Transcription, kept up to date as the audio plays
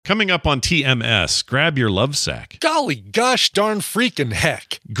Coming up on TMS, grab your love sack. Golly gosh darn freaking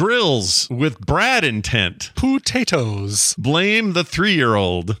heck. Grills with Brad intent. Potatoes. Blame the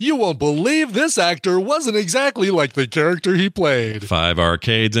 3-year-old. You won't believe this actor wasn't exactly like the character he played. 5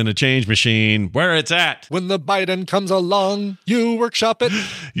 arcades and a change machine. Where it's at. When the Biden comes along, you workshop it.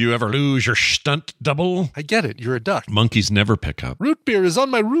 You ever lose your stunt double? I get it. You're a duck. Monkeys never pick up. Root beer is on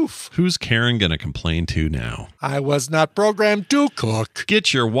my roof. Who's Karen gonna complain to now? I was not programmed to cook.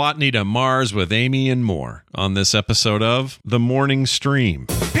 Get your Watney to Mars with Amy and more on this episode of The Morning Stream.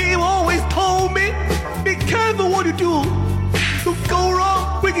 He always told me, be careful what you do. Don't go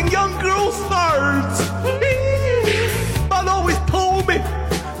wrong breaking young girls' hearts. But always told me,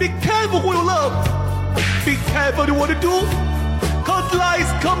 be careful who you love. Be careful what you do, cause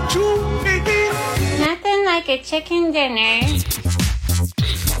lies come true. Nothing like a chicken dinner.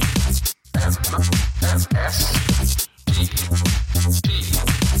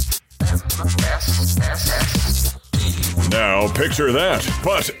 Now picture that,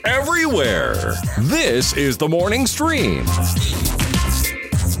 but everywhere. This is the Morning Stream.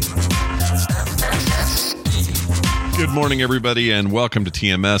 Good morning, everybody, and welcome to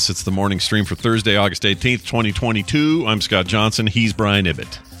TMS. It's the Morning Stream for Thursday, August 18th, 2022. I'm Scott Johnson. He's Brian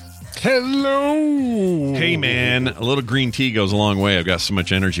Ibbett. Hello. Hey, man, a little green tea goes a long way. I've got so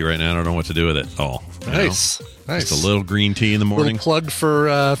much energy right now, I don't know what to do with it all. Nice. Nice. Just a little green tea in the morning. Little plug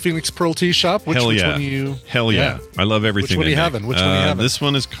for Phoenix Pearl Tea Shop. Which one you? Hell yeah. I love everything. Which one are you having? Which one are you having? This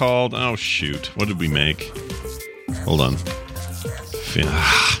one is called, oh, shoot. What did we make? Hold on.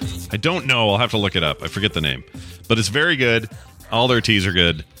 I don't know. I'll have to look it up. I forget the name. But it's very good. All their teas are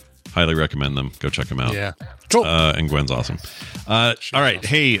good. Highly recommend them. Go check them out. Yeah. Cool. And Gwen's awesome. All right.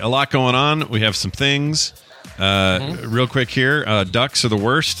 Hey, a lot going on. We have some things. Real quick here. Ducks are the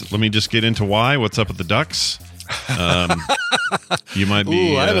worst. Let me just get into why. What's up with the ducks? You might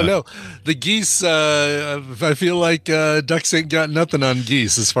be. Ooh, I don't know. The geese, I feel like ducks ain't got nothing on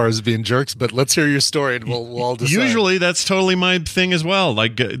geese as far as being jerks, but let's hear your story and we'll all decide. Usually that's totally my thing as well.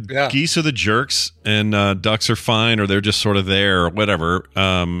 Like geese are the jerks and ducks are fine, or they're just sort of there or whatever.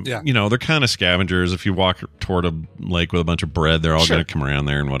 You know, they're kind of scavengers. If you walk toward a lake with a bunch of bread, they're all going to come around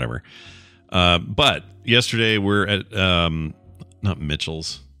there and whatever. But yesterday we're at not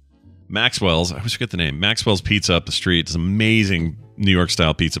Mitchell's. Maxwell's, I always forget the name. Maxwell's Pizza up the street. It's an amazing New York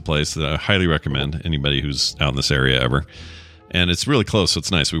style pizza place that I highly recommend anybody who's out in this area ever. And it's really close, so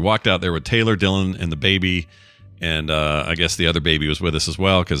it's nice. We walked out there with Taylor, Dylan, and the baby, and I guess the other baby was with us as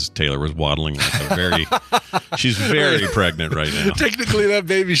well because Taylor was waddling like she's very pregnant right now. Technically, that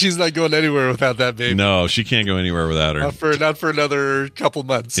baby, she's not going anywhere without that baby. No, she can't go anywhere without her. Not for another couple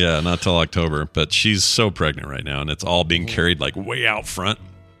months. Yeah, not till October. But she's so pregnant right now, and it's all being carried like way out front.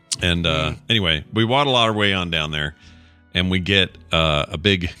 And anyway, we waddle our way on down there, and we get a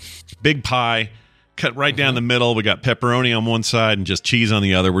big pie cut right down the middle. We got pepperoni on one side and just cheese on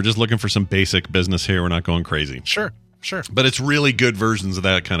the other. We're just looking for some basic business here. We're not going crazy. Sure. But it's really good versions of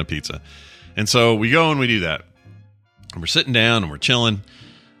that kind of pizza. And so we go and we do that. And we're sitting down and we're chilling,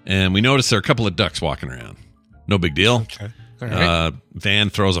 and we notice there are a couple of ducks walking around. No big deal. Okay. All right. Van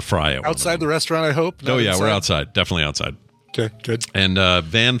throws a fry at outside the restaurant, I hope? Oh, yeah, we're outside. Definitely outside. Okay, good. And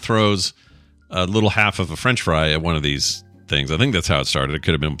Van throws a little half of a French fry at one of these things. I think that's how it started. It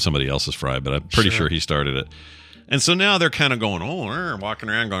could have been somebody else's fry, but I'm pretty sure he started it. And so now they're kind of going, walking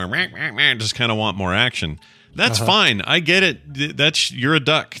around going, just kind of want more action. That's fine. I get it. You're a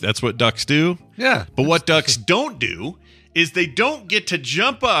duck. That's what ducks do. Yeah. But what ducks don't do is they don't get to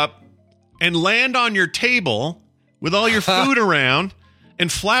jump up and land on your table with all your food around and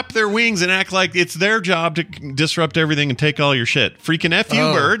flap their wings and act like it's their job to disrupt everything and take all your shit. Freaking F you,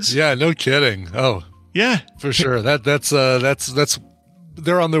 birds. Yeah, no kidding. Oh, yeah, for sure. That's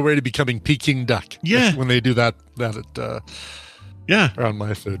they're on their way to becoming Peking duck. Yeah, when they do that yeah, around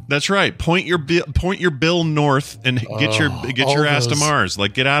my food. That's right. Point your bill north and get your ass to Mars.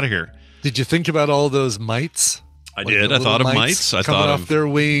 Like, get out of here. Did you think about all those mites? I did. I thought of mites. I coming thought off their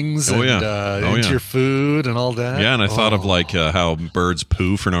wings and into your food and all that. Yeah, and I thought of like how birds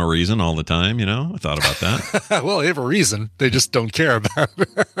poo for no reason all the time. You know, I thought about that. Well, they have a reason. They just don't care about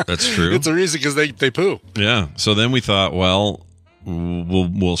it. That's true. It's a reason because they poo. Yeah. So then we thought, well,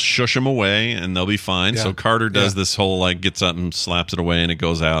 we'll shush them away and they'll be fine. Yeah. So Carter does this whole like gets up and slaps it away and it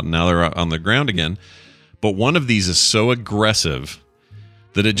goes out and now they're on the ground again. But one of these is so aggressive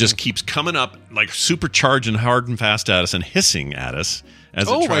that it just keeps coming up like supercharging hard and fast at us and hissing at us as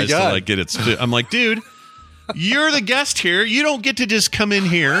it tries to like get its food. I'm like, dude, you're the guest here. You don't get to just come in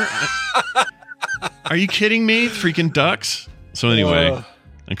here. Are you kidding me? Freaking ducks. So anyway,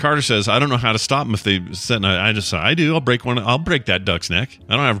 And Carter says, I don't know how to stop them if they set. I do. I'll break one. I'll break that duck's neck.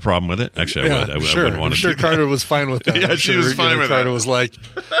 I don't have a problem with it. Actually, I would. I wouldn't want I'm to sure do Carter that. was fine with that. Yeah, she was fine with Carter that. was like,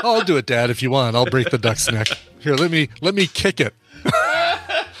 oh, I'll do it, Dad, if you want. I'll break the duck's neck. Here, let me kick it.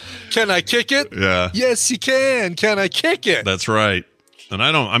 Can I kick it? Yeah. Yes, you can. Can I kick it? That's right. And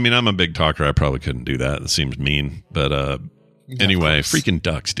I'm a big talker. I probably couldn't do that. It seems mean. But anyway, freaking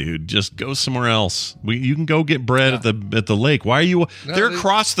ducks, dude. Just go somewhere else. You can go get bread at the lake. Why are you? They're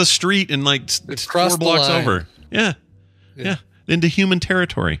across the street and like 4 blocks over. Yeah. Into human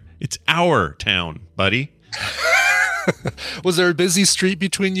territory. It's our town, buddy. Was there a busy street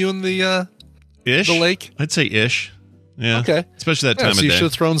between you and the lake? I'd say ish. Yeah. Okay. Especially that time of day. You should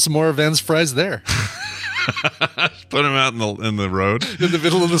have thrown some more Vans fries there. Put them out in the road. In the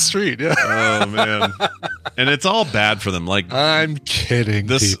middle of the street, yeah. Oh, man. And it's all bad for them. Like, I'm kidding,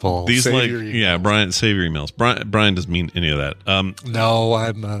 people. These save like, your emails. yeah, Brian, save your emails. Brian doesn't mean any of that. No,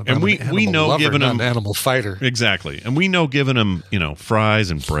 I'm we know lover, giving not them an animal fighter. Exactly. And we know giving them,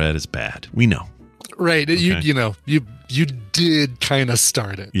 fries and bread is bad. We know. Right. Okay. You did kind of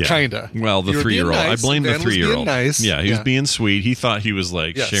start it. Yeah. Kind of. Well, the 3-year-old. Nice. I blame the Dan was 3-year-old. being nice. Yeah, he was being sweet. He thought he was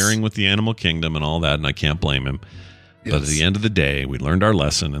like sharing with the animal kingdom and all that, and I can't blame him. Yes. But at the end of the day, we learned our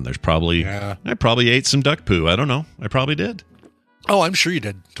lesson, and there's probably I probably ate some duck poo. I don't know. I probably did. Oh, I'm sure you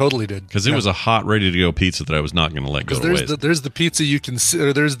did. Totally did. Because it was a hot, ready to go pizza that I was not going to let go to waste. There's the pizza you can see,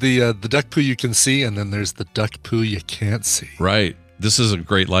 or there's the duck poo you can see, and then there's the duck poo you can't see. Right. This is a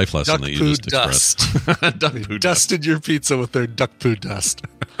great life lesson duck that you poo just expressed. Dust. Duck poo dusted your pizza with their duck poo dust.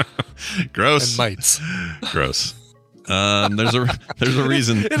 Gross. And mites. Gross. There's a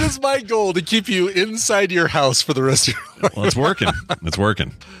reason. It is my goal to keep you inside your house for the rest of your life. Well, it's working. It's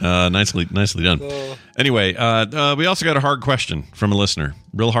working. Nicely done. Anyway, we also got a hard question from a listener.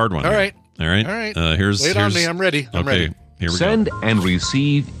 Real hard one. All right. Here's lay it on me. I'm ready. I'm ready. Here we Send go. and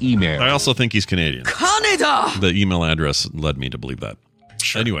receive email. I also think he's Canadian. Canada! The email address led me to believe that.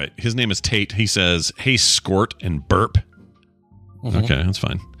 Sure. Anyway, his name is Tate. He says, "Hey, Squirt and Burp." Mm-hmm. Okay, that's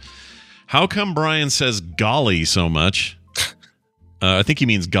fine. How come Brian says golly so much? I think he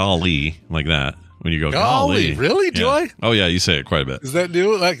means golly, like that. When you go golly. Really? Do I? Oh, yeah, you say it quite a bit. Is that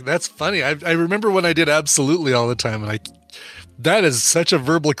new? Like, that's funny. I remember when I did absolutely all the time, and that is such a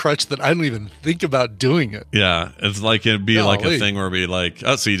verbal crutch that I don't even think about doing it. Yeah, it's like it'd be like a thing where it'd be like,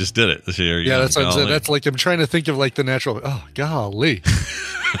 oh, so you just did it. So that's what I'm saying. That's like I'm trying to think of like the natural. Oh, golly.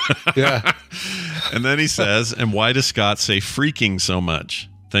 Yeah. And then he says, and why does Scott say freaking so much?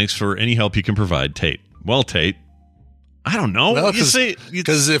 Thanks for any help you can provide, Tate. Well, Tate, I don't know. Well,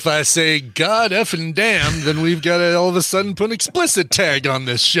 because if I say God effing damn, then we've got to all of a sudden put an explicit tag on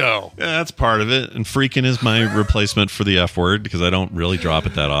this show. Yeah, that's part of it. And freaking is my replacement for the F word because I don't really drop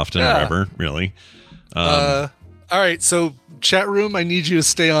it that often or ever, really. All right, so chat room, I need you to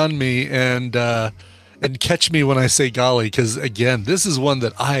stay on me and catch me when I say golly, because again, this is one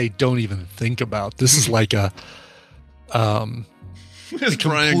that I don't even think about. This is like a it's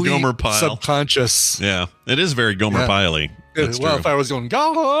Brian Gomer Pyle. Subconscious. Yeah, it is very Gomer Pyle-y. Well, true. if I was going,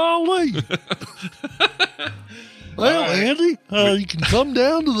 golly. Well, Andy, you can come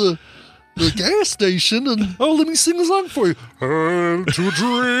down to the gas station and, let me sing a song for you. And to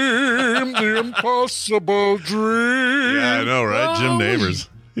dream the impossible dream. Yeah, I know, right? Jim Neighbors.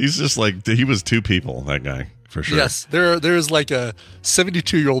 He's just like, he was two people, that guy. For sure. Yes, there's like a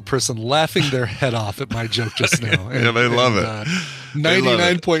 72-year-old person laughing their head off at my joke just now. And, yeah, they love it.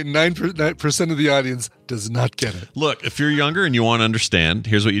 99.9% of the audience does not get it. Look, if you're younger and you want to understand,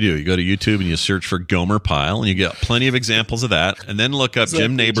 here's what you do. You go to YouTube and you search for Gomer Pyle, and you get plenty of examples of that, and then look up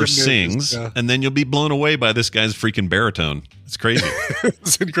Jim Neighbors Sings, and then you'll be blown away by this guy's freaking baritone. It's crazy.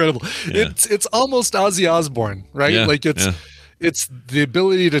 It's incredible. Yeah. It's almost Ozzy Osbourne, right? Yeah, like it's the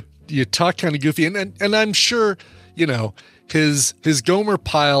ability to you talk kind of goofy, and I'm sure his Gomer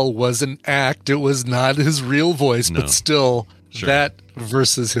Pyle was an act. It was not his real voice, but still that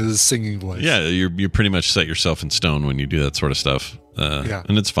versus his singing voice. Yeah, you pretty much set yourself in stone when you do that sort of stuff.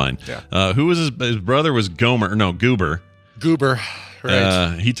 And it's fine. Yeah. Who was his brother? Was Goober.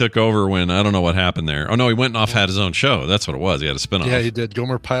 Right. He took over when I don't know what happened there. Oh no, he went off, had his own show. That's what it was. He had a spinoff. Yeah, he did.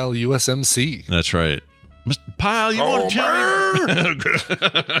 Gomer Pyle USMC. That's right. Mr. Pyle, you want to tell me?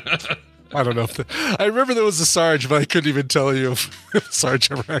 I don't know I remember there was a Sarge, but I couldn't even tell you if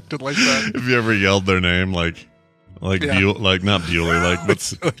Sarge ever acted like that. If you ever yelled their name, like not Bueller, like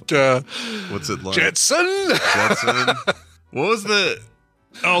what's it like? Jetson. What was the?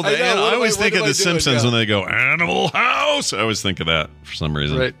 Oh, I always think of The Simpsons when they go Animal House. I always think of that for some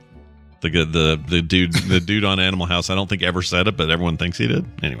reason. Right. The dude on Animal House. I don't think ever said it, but everyone thinks he did.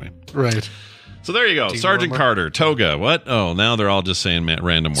 Anyway. Right. So there you go. Sergeant Carter, Toga. What? Oh, now they're all just saying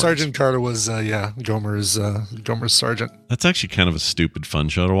random words. Sergeant Carter was, Gomer's sergeant. That's actually kind of a stupid fun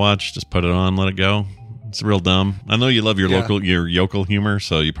show to watch. Just put it on, let it go. It's real dumb. I know you love your yokel humor,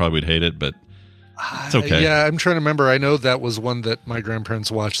 so you probably would hate it, but it's okay. Yeah, I'm trying to remember. I know that was one that my grandparents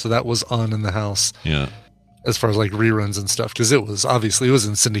watched, so that was on in the house. Yeah. As far as like reruns and stuff, because it was in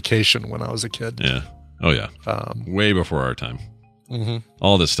syndication when I was a kid. Yeah. Oh, yeah. Way before our time. Mm-hmm.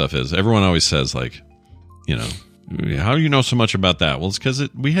 All this stuff is. Everyone always says, like, how do you know so much about that? Well, it's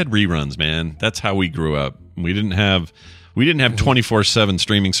because we had reruns, man. That's how we grew up. We didn't have 24/7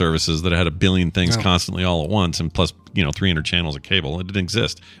 streaming services that had a billion things constantly all at once, and plus 300 channels of cable. It didn't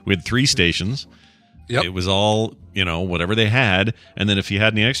exist. We had 3 stations. Yep. It was all whatever they had, and then if you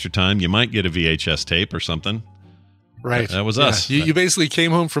had any extra time, you might get a VHS tape or something. Right. That was us. You basically came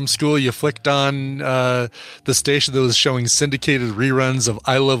home from school, you flicked on the station that was showing syndicated reruns of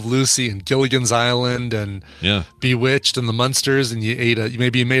I Love Lucy and Gilligan's Island and Bewitched and the Munsters, and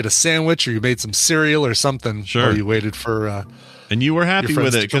you made a sandwich or you made some cereal or something while you waited for and you were happy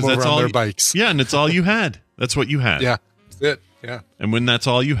with it because that's all their bikes. Yeah, and it's all you had. That's what you had. Yeah. That's it. Yeah. And when that's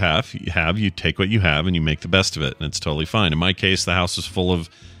all you have, you take what you have and you make the best of it, and it's totally fine. In my case, the house was full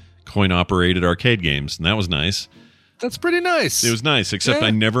of coin-operated arcade games, and that was nice. That's pretty nice. It was nice, except I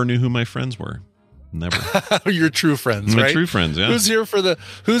never knew who my friends were. Never. Your true friends, my right? True friends, yeah. Who's here for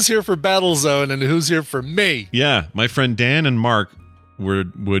Battlezone and who's here for me? Yeah, my friend Dan and Mark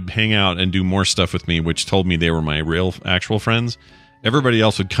would hang out and do more stuff with me, which told me they were my actual friends. Everybody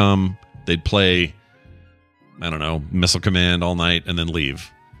else would come, they'd play, I don't know, Missile Command all night and then leave.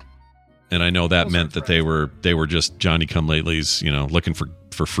 And I know that meant that they were just Johnny-come-latelys, looking for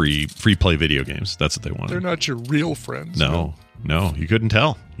free play video games. That's what they wanted. They're not your real friends. No, you couldn't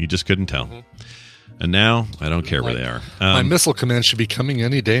tell. You just couldn't tell. Mm-hmm. And now I don't care where they are. My Missile Command should be coming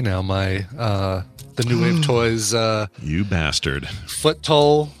any day now. My the New Wave Toys you bastard foot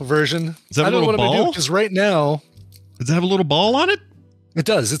tall version. Does that have a little ball? Because right now, does it have a little ball on it? It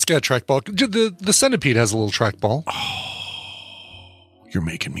does. It's got a trackball. The Centipede has a little trackball. Oh, you're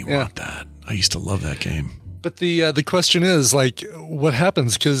making me want that. I used to love that game. But the question is, like, what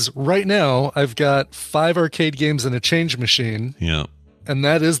happens? Because right now I've got 5 arcade games and a change machine. Yeah. And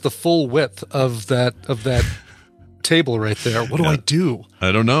that is the full width of that table right there. What do I do?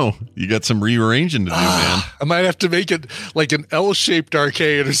 I don't know. You got some rearranging to do, man. I might have to make it like an L-shaped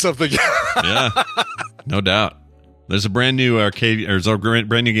arcade or something. Yeah, no doubt. There's a brand new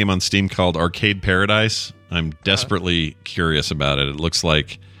brand new game on Steam called Arcade Paradise. I'm desperately curious about it. It looks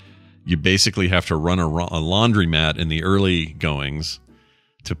like you basically have to run a laundromat in the early goings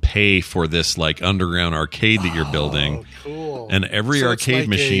to pay for this like underground arcade that you're building. Cool. And every arcade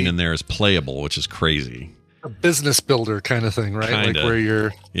machine in there is playable, which is crazy. A business builder kind of thing, right? Kinda. Like where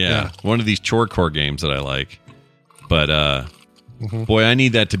you're one of these chore core games that I like. But boy, I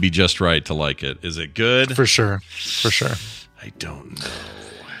need that to be just right to like it. Is it good? For sure. I don't know.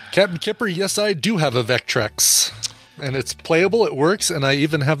 Captain Kipper, yes, I do have a Vectrex. And it's playable, it works, and I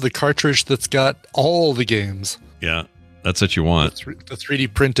even have the cartridge that's got all the games. Yeah, that's what you want. The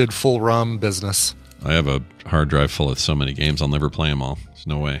 3D printed full ROM business. I have a hard drive full of so many games, I'll never play them all. There's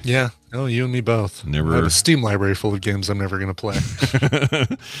no way. Yeah, no, you and me both. Never. I have a Steam library full of games I'm never going to play.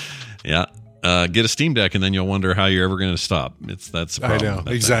 Yeah. Get a Steam Deck, and then you'll wonder how you're ever going to stop. That's the problem. I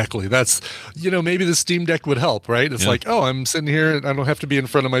know, exactly. That's, maybe the Steam Deck would help, right? It's like, oh, I'm sitting here, and I don't have to be in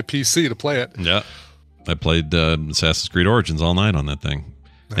front of my PC to play it. Yeah. I played Assassin's Creed Origins all night on that thing.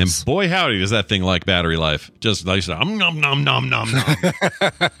 Nice. And boy, howdy, does that thing like battery life. Just like, nom, nom, nom, nom, nom.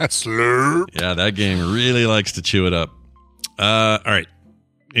 Slurp. Yeah, that game really likes to chew it up. All right.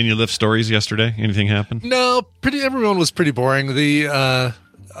 Any lift stories yesterday? Anything happen? No, everyone was pretty boring.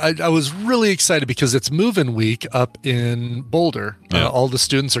 I was really excited because it's move-in week up in Boulder. Yeah. All the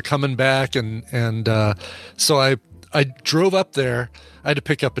students are coming back, and so I drove up there. I had to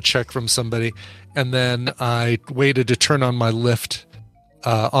pick up a check from somebody, and then I waited to turn on my Lyft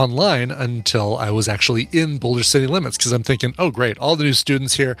online until I was actually in Boulder city limits, because I'm thinking, oh, great, all the new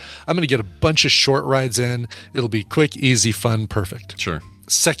students here. I'm going to get a bunch of short rides in. It'll be quick, easy, fun, perfect. Sure.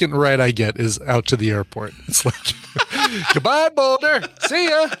 Second ride I get is out to the airport. It's like, goodbye, Boulder. See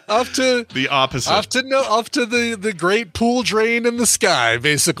ya. Off to the opposite. Off to the great pool drain in the sky,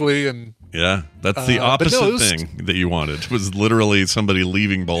 basically, and. Yeah, that's the opposite thing that you wanted. It was literally somebody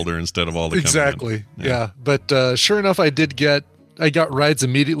leaving Boulder instead of all the exactly. Yeah. But sure enough, I got rides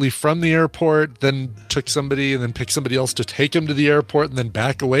immediately from the airport, then took somebody and then picked somebody else to take him to the airport and then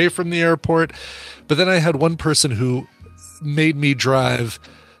back away from the airport. But then I had one person who made me drive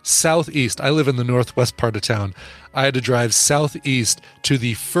southeast. I live in the northwest part of town. I had to drive southeast to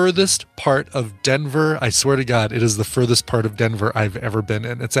the furthest part of Denver. I swear to God, it is the furthest part of Denver I've ever been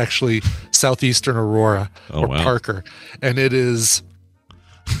in. It's actually southeastern Aurora Parker. And it is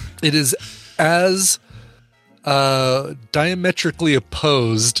as diametrically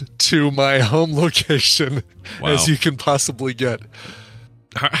opposed to my home location as you can possibly get.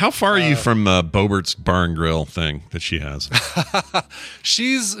 How far are you from Bobert's Bar and Grill thing that she has?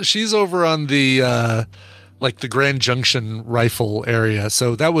 She's over on the like the Grand Junction rifle area,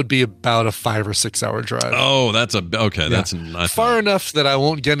 so that would be about a 5 or 6 hour drive. Oh, that's okay. Yeah. That's far enough that I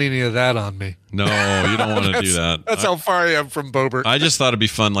won't get any of that on me. No, you don't want to do that. That's how far I am from Bobert. I just thought it'd be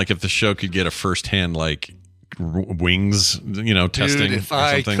fun, like if the show could get a firsthand like wings, testing. Dude, if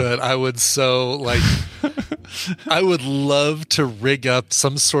I could, I would I would love to rig up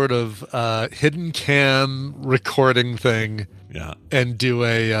some sort of hidden cam recording thing. Yeah. And do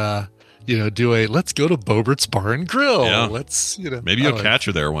a let's go to Bobert's Bar and Grill. Yeah. Let's, maybe you'll catch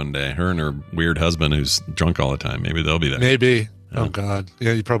her there one day. Her and her weird husband who's drunk all the time. Maybe they'll be there. Maybe. Yeah. Oh God.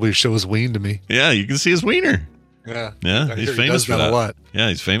 Yeah, you probably show his ween to me. Yeah, you can see his wiener. Yeah. Yeah, he's famous for that a lot. Yeah,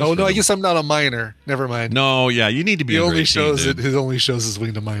 he's famous. Oh no, I guess I'm not a minor. Never mind. No, yeah, you need to be. He only shows his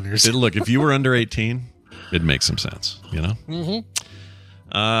ween to minors. Look, if you were under 18, it'd make some sense, Mm-hmm.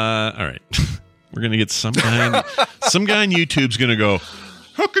 All right, we're gonna get some guy on YouTube's gonna go,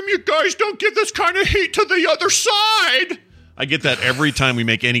 how come you guys don't give this kind of heat to the other side? I get that every time we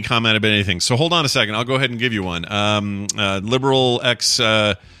make any comment about anything. So hold on a second. I'll go ahead and give you one. Liberal ex,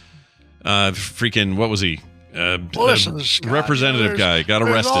 freaking, what was he? Representative guy got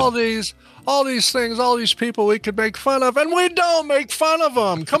arrested. All these things, all these people we could make fun of, and we don't make fun of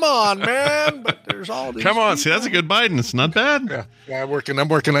them. Come on, man. But there's all these. Come on, people. see, that's a good Biden. It's not bad. Yeah, I'm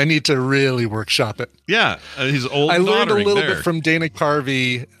working. I need to really workshop it. Yeah, he's old. I learned a little bit from Dana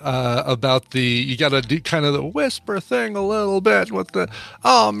Carvey about you got to do kind of the whisper thing a little bit with the,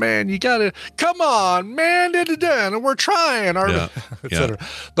 oh man, you got to come on, man, and we're trying, etc.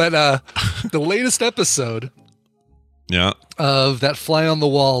 But the latest episode. Yeah. Of that Fly on the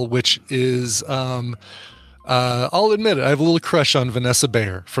Wall, which is, I'll admit it, I have a little crush on Vanessa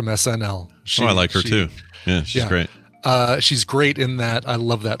Bayer from SNL. I like her too. Yeah, she's great. She's great in that. I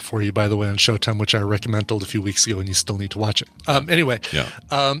love that for you, by the way, on Showtime, which I recommended a few weeks ago, and you still need to watch it. Anyway,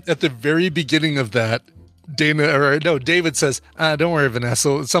 at the very beginning of that, David says, don't worry,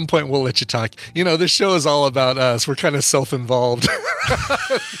 Vanessa. At some point, we'll let you talk. This show is all about us. We're kind of self-involved.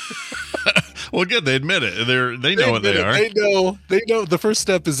 Well, good. They admit it. They know what they are. They know. The first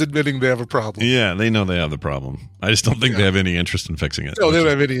step is admitting they have a problem. Yeah, they know they have the problem. I just don't think they have any interest in fixing it. No, they don't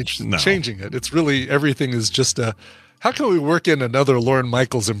have any interest in changing it. It's really, everything is just how can we work in another Lorne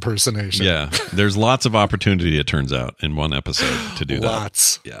Michaels impersonation? Yeah, there's lots of opportunity, it turns out, in one episode to do that.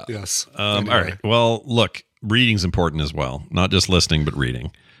 Lots. Yeah. Yes. Anyway. All right. Well, look, reading's important as well. Not just listening, but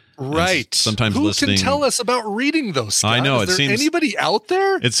reading. Right. And sometimes Who listening. can tell us about reading those, Scott? I know. Is there anybody out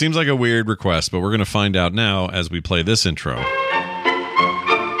there? It seems like a weird request, but we're going to find out now as we play this intro.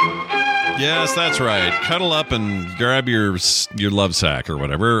 Yes, that's right. Cuddle up and grab your love sack or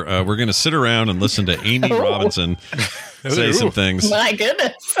whatever. We're going to sit around and listen to Amy Robinson say some things. My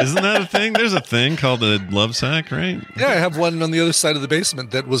goodness. Isn't that a thing? There's a thing called a love sack, right? Yeah, I have one on the other side of the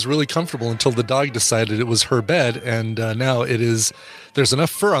basement that was really comfortable until the dog decided it was her bed, and now it is. There's enough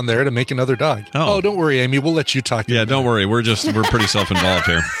fur on there to make another dog. Oh, don't worry, Amy. We'll let you talk. Yeah, don't worry. We're pretty self-involved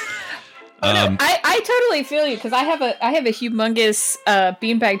here. No, I totally feel you because I have a humongous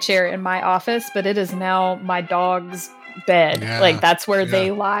beanbag chair in my office, but it is now my dog's bed. Yeah. Like that's where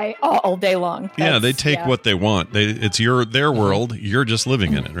they lie all day long. They take what they want. It's their world. You're just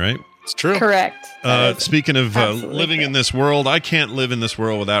living in it, right? It's true. Correct. Speaking of living in this world, I can't live in this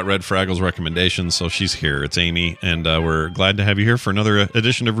world without Red Fraggle's recommendations. So she's here. It's Amy, and we're glad to have you here for another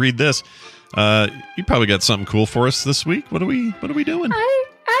edition of Read This. You probably got something cool for us this week. What are we doing?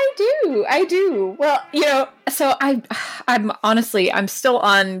 I do. Well, so I'm still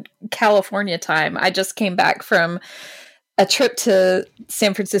on California time. I just came back from a trip to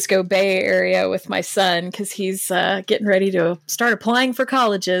San Francisco Bay Area with my son because he's getting ready to start applying for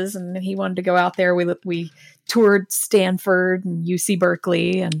colleges, and he wanted to go out there. We toured Stanford and UC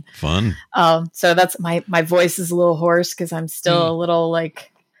Berkeley, and fun. So that's my voice is a little hoarse because I'm still a little like.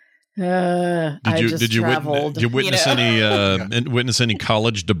 Did you witness any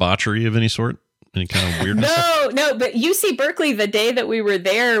college debauchery of any sort? Any kind of weirdness? No, but UC Berkeley, the day that we were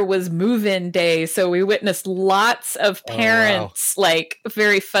there was move-in day. So we witnessed lots of parents like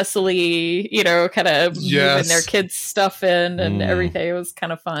very fussily, kind of moving their kids' stuff in and everything. It was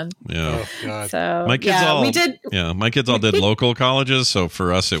kind of fun. Yeah. Oh, God. So my kids my kids all did local colleges. So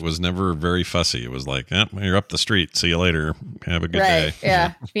for us, it was never very fussy. It was like, you're up the street. See you later. Have a good day.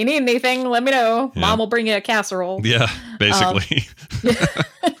 Yeah. If you need anything, let me know. Yeah. Mom will bring you a casserole. Yeah, basically.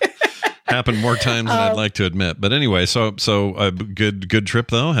 Happened more times than I'd like to admit, but anyway, so a good trip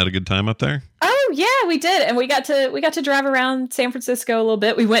though. Had a good time up there. Oh yeah, we did, and we got to drive around San Francisco a little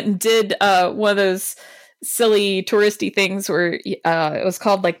bit. We went and did one of those silly touristy things where it was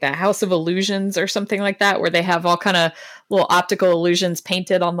called like the House of Illusions or something like that, where they have all kind of little optical illusions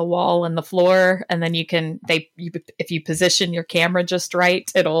painted on the wall and the floor, and then if you position your camera just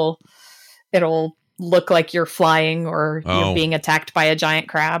right, it'll look like you're flying or you're being attacked by a giant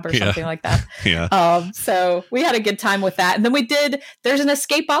crab or something like that. Yeah. So we had a good time with that. And then there's an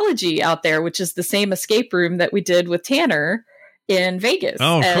escapology out there, which is the same escape room that we did with Tanner in Vegas.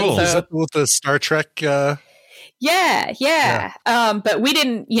 Oh, cool. Is that with the Star Trek? Yeah. But we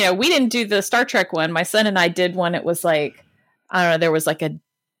didn't do the Star Trek one. My son and I did one. It was like, I don't know, there was like a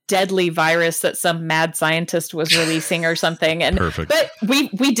deadly virus that some mad scientist was releasing or something. And perfect. But we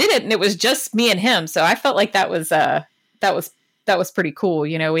did it, and it was just me and him. So I felt like that was pretty cool.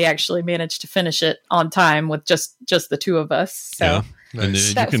 We actually managed to finish it on time with just the two of us. So yeah.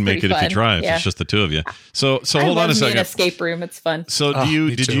 Nice. And you can make it fun if you try. If it's just the two of you. So hold on a second. An escape room. It's fun. So I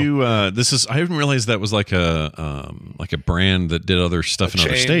didn't realize that was like a brand that did other stuff in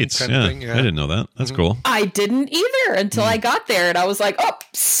other states. Yeah. I didn't know that. That's cool. I didn't either until I got there, and I was like, oh,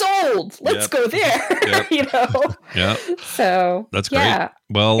 sold. Let's go there. Yeah. So that's great. Yeah.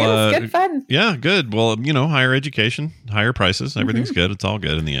 Well, it was good fun. Yeah, good. Well, higher education, higher prices, everything's good. It's all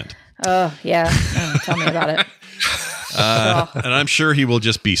good in the end. Oh yeah. Tell me about it. And I'm sure he will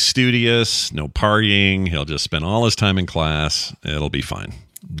just be studious, no partying. He'll just spend all his time in class. It'll be fine.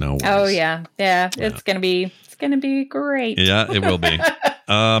 No worries. Oh yeah. It's gonna be great. Yeah, it will be.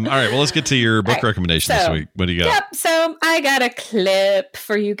 All right. Well, let's get to your book recommendation this week. What do you got? Yep. So I got a clip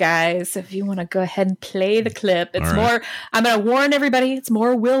for you guys. If you want to go ahead and play the clip, it's more. I'm going to warn everybody. It's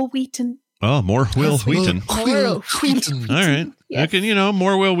more Will Wheaton. Oh, more Will Wheaton. Will Wheaton. All right. Yes.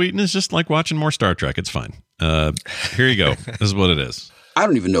 More Will Wheaton is just like watching more Star Trek. It's fine. Here you go. This is what it is. I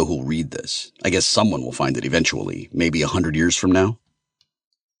don't even know who'll read this. I guess someone will find it eventually, maybe 100 years from now.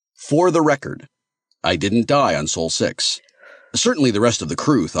 For the record, I didn't die on Sol 6. Certainly the rest of the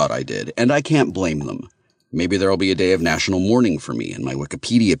crew thought I did, and I can't blame them. Maybe there'll be a day of national mourning for me, and my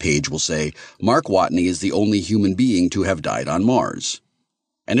Wikipedia page will say, Mark Watney is the only human being to have died on Mars.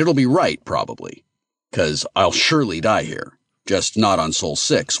 And it'll be right, probably. 'Cause I'll surely die here. Just not on Sol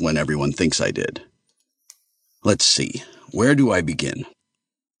 6 when everyone thinks I did. Let's see. Where do I begin?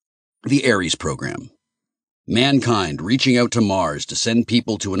 The Ares program. Mankind reaching out to Mars to send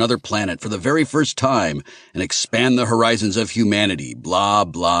people to another planet for the very first time and expand the horizons of humanity, blah,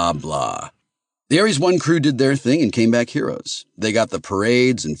 blah, blah. The Ares 1 crew did their thing and came back heroes. They got the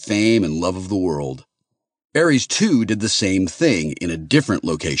parades and fame and love of the world. Ares 2 did the same thing in a different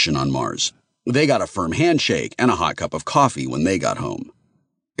location on Mars. They got a firm handshake and a hot cup of coffee when they got home.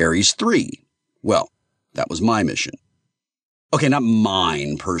 Ares 3. Well, that was my mission. Okay, not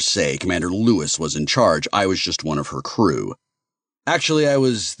mine per se. Commander Lewis was in charge. I was just one of her crew. Actually, I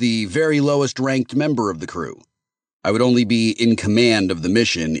was the very lowest ranked member of the crew. I would only be in command of the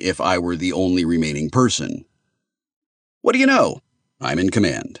mission if I were the only remaining person. What do you know? I'm in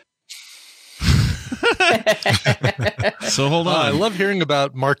command. So hold on. I love hearing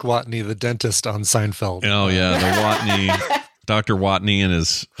about Mark Watney, the dentist on Seinfeld. Oh yeah, the Watney. Dr. Watney and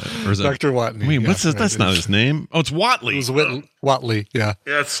his... Dr. Watney. Wait, what's this? That's not his name. Oh, it's Watley. It was Watley, yeah.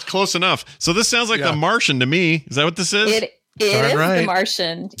 Yeah, it's close enough. So this sounds like The Martian to me. Is that what this is? It is The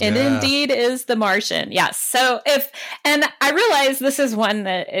Martian. It indeed is The Martian. Yes. So and I realize this is one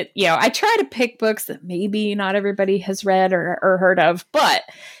that, I try to pick books that maybe not everybody has read or heard of. But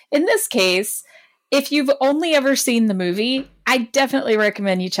in this case, if you've only ever seen the movie, I definitely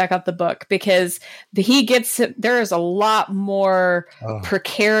recommend you check out the book because there is a lot more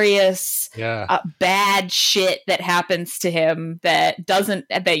precarious, bad shit that happens to him that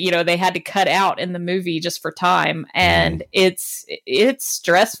they had to cut out in the movie just for time. And it's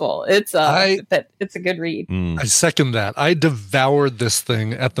stressful. It's a good read. I second that. I devoured this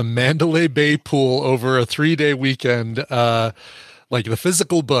thing at the Mandalay Bay pool over a 3-day weekend. Like the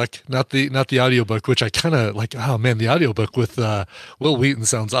physical book, not the audiobook, which I kind of like. Oh man, the audiobook with Will Wheaton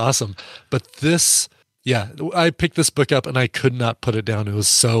sounds awesome. But this Yeah, I picked this book up and I could not put it down. It was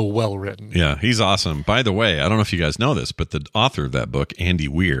so well written. Yeah, he's awesome. By the way, I don't know if you guys know this, but the author of that book, Andy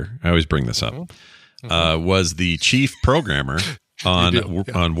Weir, I always bring this up, was the chief programmer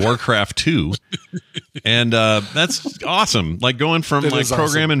on Warcraft 2. And that's awesome. Like going from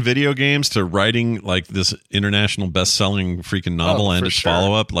programming video games to writing like this international best-selling freaking novel and its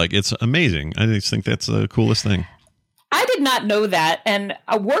follow-up. Like it's amazing. I just think that's the coolest thing. I did not know that. And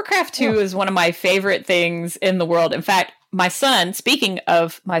Warcraft 2 is one of my favorite things in the world. In fact, my son, speaking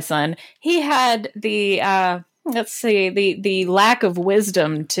of my son, he had the the lack of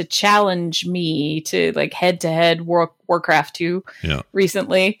wisdom to challenge me to like head-to-head Warcraft 2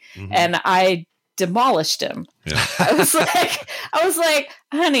 recently. Mm-hmm. And I demolished him. Yeah. I was like,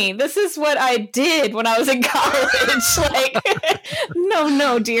 honey, this is what I did when I was in college. Like,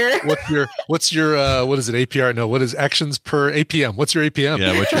 no, dear. What's your what is it, APR? No, what is actions per APM? What's your APM?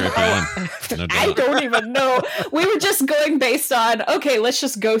 Yeah, what's your APM? No doubt. I don't even know. We were just going based on, okay, let's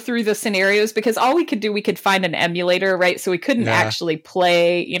just go through the scenarios, because all we could find an emulator, right? So we couldn't actually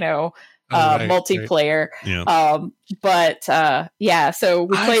play, multiplayer. Right. Yeah. So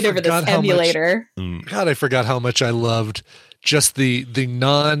we played over this emulator. God, I forgot how much I loved just the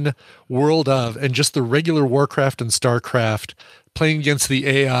non-world of and just the regular Warcraft and StarCraft playing against the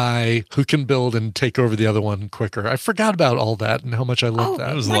AI who can build and take over the other one quicker. I forgot about all that and how much I loved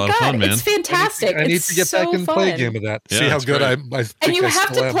that. It was a lot of fun, man. It's fantastic. I need to get back and play a game of that. See how good I think. And you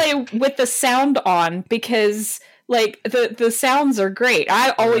have to play with the sound on, because like the sounds are great.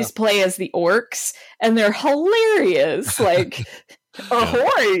 I always play as the orcs and they're hilarious. Like, ahoy,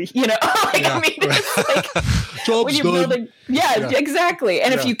 I mean, it's like when you're building. Yeah, exactly.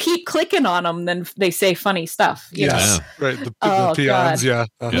 And if you keep clicking on them, then they say funny stuff. Yes, right. The peons, yeah.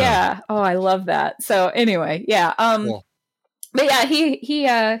 Oh, I love that. So anyway, cool. But yeah, he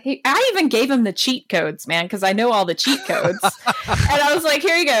I even gave him the cheat codes, man, because I know all the cheat codes. And I was like,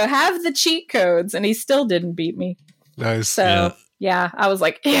 here you go, have the cheat codes. And he still didn't beat me. Nice. So I was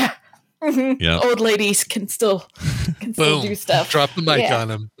like, old ladies can still do stuff. Drop the mic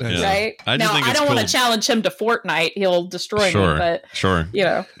on him. Nice. Right? I don't want to challenge him to Fortnite. He'll destroy me. But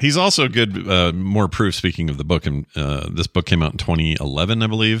he's also good, more proof, speaking of the book. And this book came out in 2011, I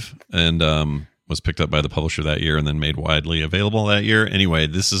believe. And was picked up by the publisher that year and then made widely available that year. Anyway,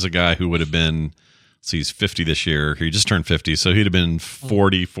 this is a guy who would have been, he's 50 this year. He just turned 50. So he'd have been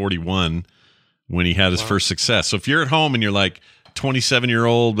 40, 41 when he had his first success. So if you're at home and you're like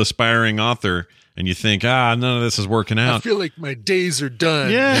 27-year-old aspiring author and you think, none of this is working out, I feel like my days are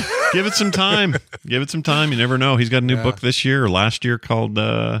done. Yeah. Give it some time. You never know. He's got a new book this year or last year called,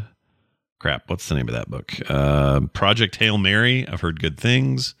 what's the name of that book? Project Hail Mary. I've heard good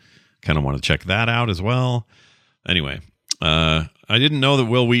things. Kind of want to check that out as well. Anyway, I didn't know that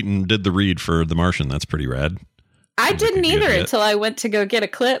Will Wheaton did the read for The Martian. That's pretty rad. I didn't either until I went to go get a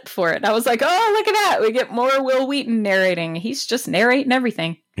clip for it. And I was like, oh, look at that. We get more Will Wheaton narrating. He's just narrating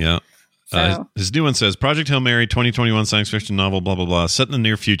everything. Yeah. So. His new one says, Project Hail Mary, 2021 science fiction novel, blah, blah, blah. Set in the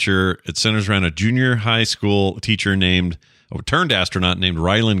near future. It centers around a junior high school teacher turned astronaut named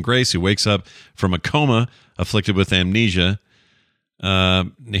Ryland Grace, who wakes up from a coma afflicted with amnesia.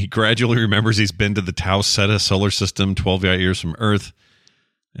 He gradually remembers he's been to the Tau Ceti solar system 12 light years from Earth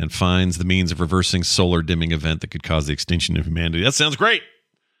and finds the means of reversing solar dimming event that could cause the extinction of humanity. That sounds great.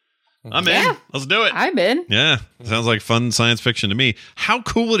 I'm in. Let's do it. I'm in. Yeah. Sounds like fun science fiction to me. How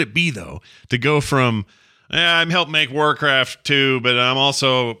cool would it be, though, to go from, I'm helping make Warcraft 2, but I'm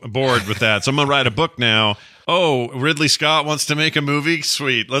also bored with that. So I'm going to write a book now. Oh, Ridley Scott wants to make a movie?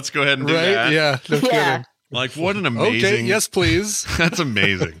 Sweet. Let's go ahead and do that. Yeah. No kidding. Like, what an amazing... Okay, yes, please. That's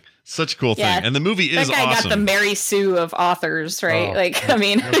amazing. Such a cool thing. And the movie is awesome. That guy got the Mary Sue of authors, right? He's like,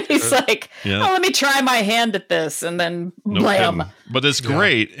 let me try my hand at this, and then blam. But it's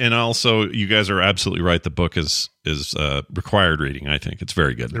great, and also, you guys are absolutely right. The book is required reading, I think. It's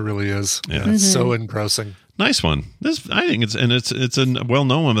very good. It really is. Yeah. It's so engrossing. Nice one. I think it's a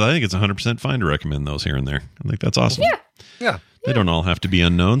well-known one, but I think it's 100% fine to recommend those here and there. I think that's awesome. Yeah. They don't all have to be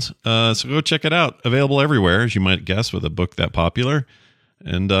unknowns. So go check it out. Available everywhere, as you might guess, with a book that popular.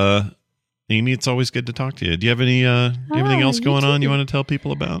 And Amy, it's always good to talk to you. Do you have anything else going on you want to tell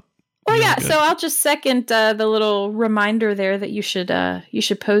people about? Well, yeah. So I'll just second the little reminder there that you should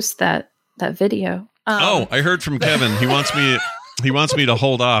post that video. I heard from Kevin. He wants me to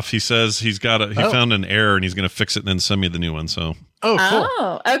hold off. He says he found an error and he's going to fix it and then send me the new one. So cool.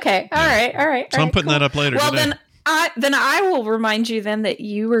 Oh, okay. All right. So I'm putting that up later. Well, today. then I will remind you then that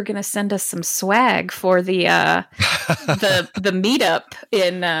you were going to send us some swag for the meetup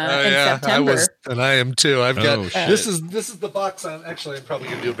in September. I am too. I've got this is the box. I'm probably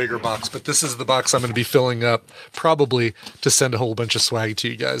going to do a bigger box, but this is the box I'm going to be filling up probably to send a whole bunch of swag to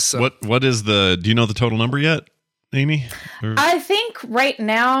you guys. So. What is do you know the total number yet, Amy? I think right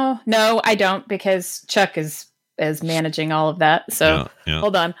now, no, I don't, because Chuck is managing all of that. So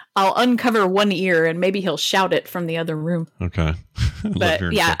hold on, I'll uncover one ear and maybe he'll shout it from the other room. Okay.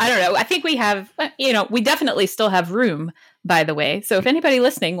 But yeah, I don't know. I think we have, we definitely still have room, by the way. So if anybody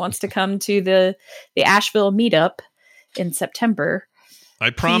listening wants to come to the Asheville meetup in September, I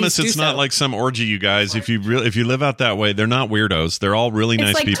promise it's not like some orgy, you guys. If you live out that way, they're not weirdos. They're all really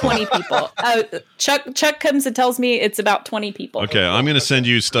nice people. It's like 20 people. Chuck comes and tells me it's about 20 people. Okay, I'm going to send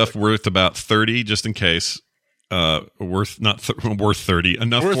you stuff worth about 30 just in case. Worth 30.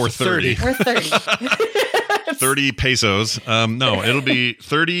 Enough worth for 30. Worth 30. 30 pesos. No, it'll be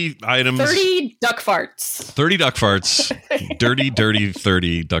 30 items. 30 duck farts. 30 duck farts. dirty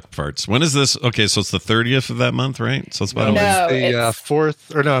 30 duck farts. When is this? Okay, so it's the 30th of that month, right? So it's about the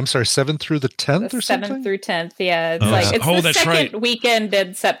 4th, or no, I'm sorry, 7th through the 10th or something? 7th through 10th, yeah. It's the second weekend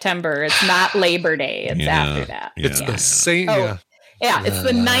in September. It's not Labor Day. It's after that. It's the same, Yeah, it's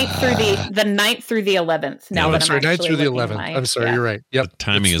the 9th through the 11th. Now that I'm 9th through the 11th. I'm sorry, you're right. Yep. The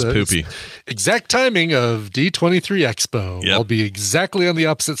timing is poopy. Exact timing of D23 Expo. Yep. I'll be exactly on the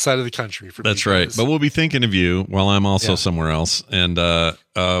opposite side of the country. That's right. But we'll be thinking of you while I'm also somewhere else. And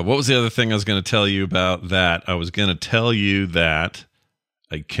what was the other thing I was going to tell you about that? I was going to tell you that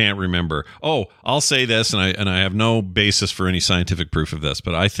I can't remember. Oh, I'll say this, and I have no basis for any scientific proof of this,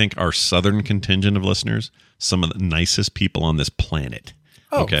 but I think our southern contingent of listeners, some of the nicest people on this planet.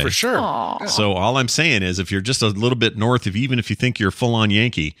 Oh, okay? For sure. Aww. So all I'm saying is, if you're just a little bit north of, even if you think you're a full-on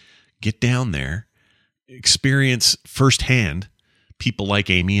Yankee, get down there, experience firsthand people like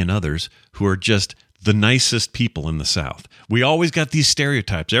Amy and others who are just the nicest people in the South. We always got these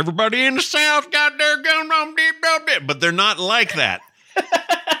stereotypes. Everybody in the South got their gun on deep, but they're not like that.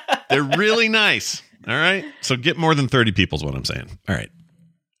 They're really nice. All right. So get more than 30 people is what I'm saying. All right.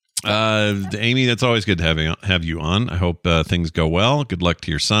 Amy, that's always good to have you on. I hope things go well. Good luck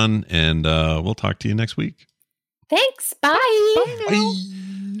to your son, and we'll talk to you next week. Thanks. Bye. Bye.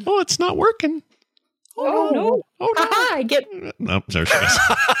 Oh, it's not working. Oh, no. Oh, no. I get. No, there she is.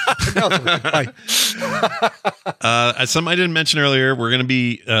 Something I didn't mention earlier, we're going to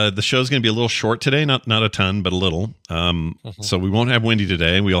be, the show's going to be a little short today, not a ton, but a little. So we won't have Wendy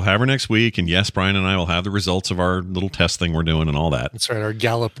today. We'll have her next week. And yes, Brian and I will have the results of our little test thing we're doing and all that. That's right. Our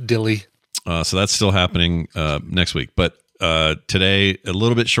Gallup Dilly. So that's still happening next week. But today, a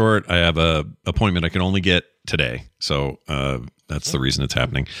little bit short. I have a appointment I can only get today. So that's the reason it's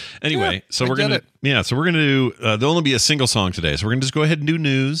happening. Anyway, so we're gonna do. There'll only be a single song today, so we're gonna just go ahead and do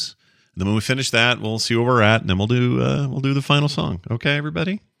news. And then when we finish that, we'll see where we're at, and then we'll do the final song. Okay,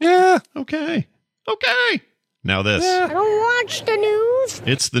 everybody? Yeah. Okay. Now this. I don't watch the news.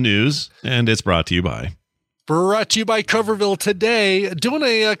 It's the news, and it's brought to you by. Brought to you by Coverville today, doing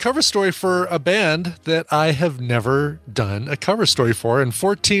a cover story for a band that I have never done a cover story for. In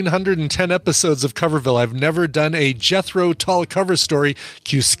 1,410 episodes of Coverville, I've never done a Jethro Tull cover story.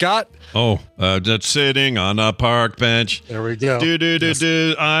 Cue Scott. Oh, just sitting on a park bench. There we go.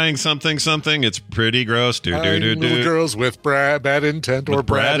 Do, eyeing something. It's pretty gross. Little girls with bad intent or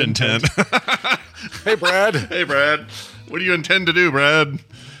Brad intent. Hey, Brad. Hey, Brad. What do you intend to do, Brad?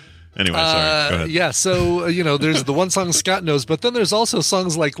 Anyway, sorry. Go ahead. Yeah, so, there's the one song Scott knows, but then there's also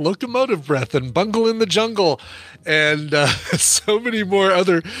songs like Locomotive Breath and Bungle in the Jungle and so many more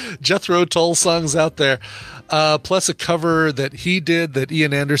other Jethro Tull songs out there. Plus a cover that he did, that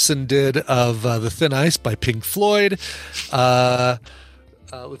Ian Anderson did, of The Thin Ice by Pink Floyd.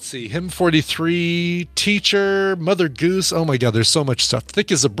 Let's see, Hymn 43, Teacher, Mother Goose. Oh my God, there's so much stuff. Thick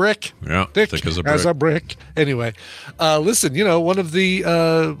as a brick. Yeah, thick as a brick. Anyway, listen, one of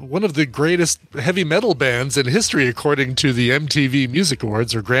the greatest heavy metal bands in history, according to the MTV Music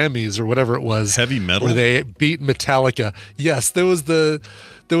Awards or Grammys or whatever it was. Heavy metal, where they beat Metallica. Yes, there was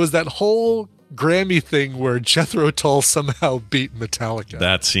that whole Grammy thing where Jethro Tull somehow beat Metallica.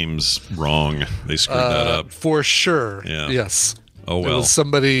 That seems wrong. They screwed that up for sure. Yeah. Yes. Oh well. It was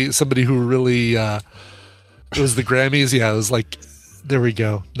somebody who really. It was the Grammys. Yeah, it was like. There we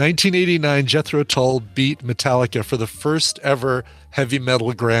go. 1989, Jethro Tull beat Metallica for the first ever heavy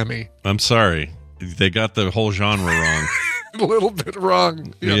metal Grammy. I'm sorry, they got the whole genre wrong. a little bit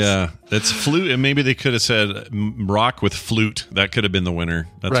wrong. Yes. Yeah, that's flute. And maybe they could have said rock with flute. That could have been the winner.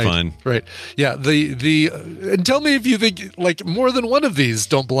 That's fine. Right. Yeah. And tell me if you think like more than one of these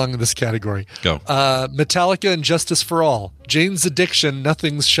don't belong in this category. Go. Metallica and Justice for All. Jane's Addiction.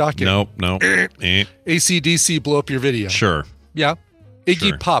 Nothing's Shocking. Nope. AC/DC. Blow Up Your Video. Sure. Yeah.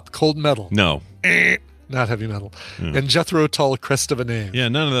 Iggy Pop. Cold Metal. No. Not heavy metal. And Jethro Tull. Crest of a Name. Yeah.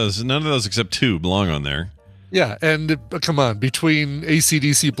 None of those except two belong on there. Yeah, and come on, between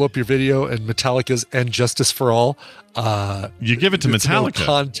AC/DC, Blow Up Your Video, and Metallica's and Justice for All, you give it to Metallica. No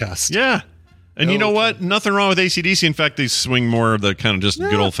contest. Yeah. And you know what? Nothing wrong with AC/DC. In fact, they swing more of the kind of just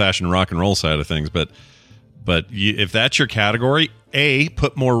good old-fashioned rock and roll side of things. But if that's your category, A,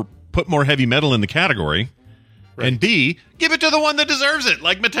 put more heavy metal in the category, and B, give it to the one that deserves it,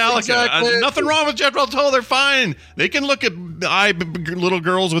 like Metallica. Exactly. Nothing wrong with Jethro Tull. They're fine. They can look at little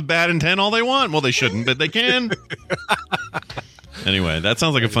girls with bad intent all they want. Well, they shouldn't, but they can. Anyway, that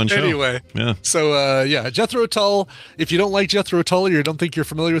sounds like a fun show. Anyway, yeah. So, Jethro Tull. If you don't like Jethro Tull or you don't think you're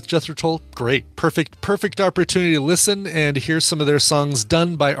familiar with Jethro Tull, great. Perfect opportunity to listen and hear some of their songs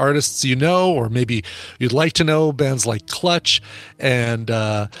done by artists you know, or maybe you'd like to know, bands like Clutch and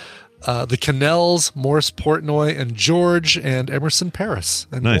the Cannells, Morris Portnoy and George, and Emerson Paris,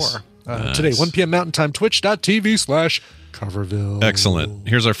 and more. Today, 1 p.m. Mountain Time, twitch.tv/Coverville. Excellent.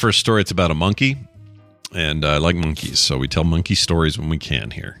 Here's our first story. It's about a monkey. And I like monkeys, so we tell monkey stories when we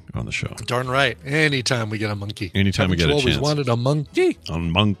can here on the show. Darn right. Anytime we get a monkey. Anytime we get a chance. Always wanted a monkey. A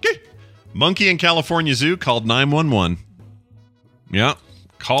monkey. Monkey in California Zoo called 911. Yeah.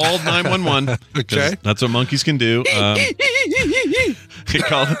 Called 911. Okay. That's what monkeys can do.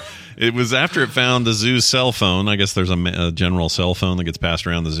 It was after it found the zoo's cell phone. I guess there's a general cell phone that gets passed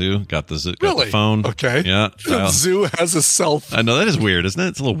around the zoo. Got the phone. Okay. Yeah. The zoo has a cell phone. I know, that is weird, isn't it?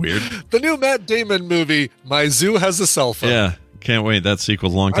 It's a little weird. The new Matt Damon movie, My Zoo Has a Cell Phone. Yeah. Can't wait. That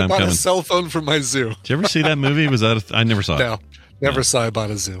sequel's a long time coming. I bought a cell phone for my zoo. Did you ever see that movie? Was that I never saw it. No. Never saw I bought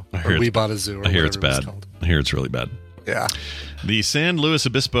a zoo. We bought a zoo. I hear it's bad. I hear it's really bad. Yeah. The San Luis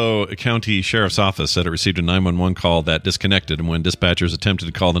Obispo County Sheriff's Office said it received a 911 call that disconnected, and when dispatchers attempted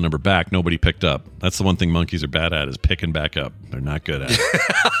to call the number back, nobody picked up. That's the one thing monkeys are bad at, is picking back up. They're not good at it.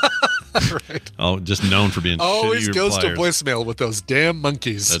 Right. Oh, just known for being always shitty goes pliers. to voicemail with those damn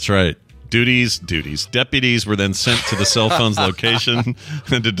monkeys. That's right. Duties. Deputies were then sent to the cell phone's location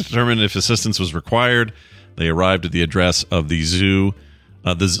to determine if assistance was required. They arrived at the address of the zoo.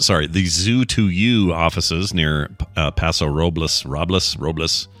 The Zoo to You offices near Paso Robles. Paso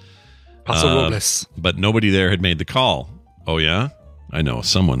Robles. But nobody there had made the call. Oh, yeah? I know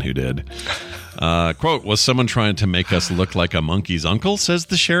someone who did. Quote, was someone trying to make us look like a monkey's uncle, says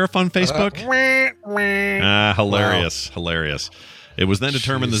the sheriff on Facebook? Hilarious. Wow. Hilarious. It was then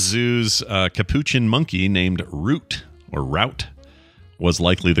determined the zoo's capuchin monkey named Root was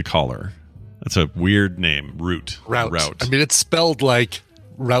likely the caller. That's a weird name, Root. Route. I mean, it's spelled like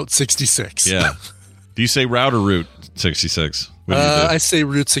Route 66. Yeah. Do you say Route or Route 66? I say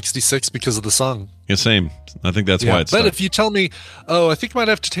Route 66 because of the song. Yeah, same. I think that's why it's. But if you tell me, I think I might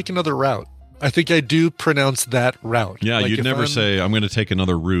have to take another route. I think I do pronounce that route. Yeah, like you'd never say, I'm going to take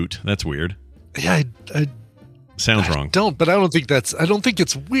another route. That's weird. Yeah, sounds wrong. But I don't think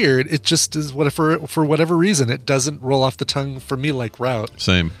it's weird. It just is for whatever reason, it doesn't roll off the tongue for me like route.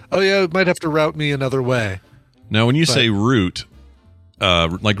 Same. Oh yeah, it might have to route me another way. Now, when you say route,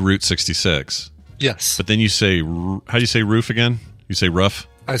 like Route 66. Yes. But then you say, how do you say roof again? You say rough?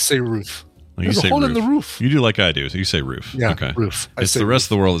 I say roof. Oh, There's a hole in the roof. You do like I do. So you say roof. Yeah, okay. Roof. It's the roof. Of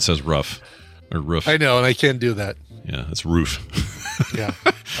the world that says rough or roof. I know, and I can't do that. Yeah, it's roof. Yeah.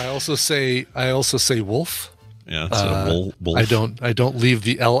 I also say wolf. Yeah, so wolf. I don't leave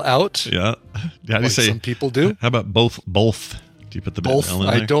the L out. Yeah. How do you say? Some people do. How about both? Do you put the both? L in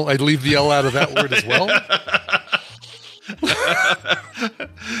there? I don't. I leave the L out of that word as well.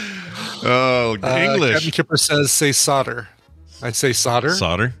 Oh, English. Captain Kipper says, say solder. I say solder.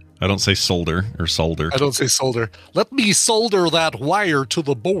 Solder? I don't say solder or solder. I don't say solder. Let me solder that wire to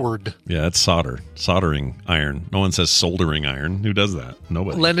the board. Yeah, it's solder. Soldering iron. No one says soldering iron. Who does that?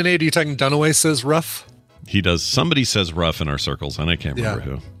 Nobody. Leninade, are you talking Dunaway says rough? He does. Somebody says rough in our circles, and I can't remember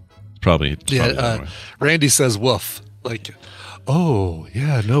who. Probably Randy says woof. Like, oh,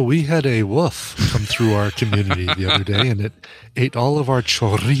 yeah, no, we had a wolf come through our community the other day, and it ate all of our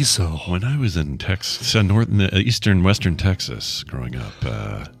chorizo. When I was in Texas, eastern, western Texas growing up,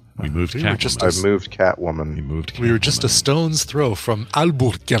 we moved Catwoman. I moved Catwoman. We were just a stone's throw from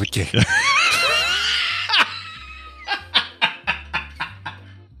Albuquerque.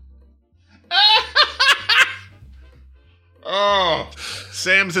 Oh,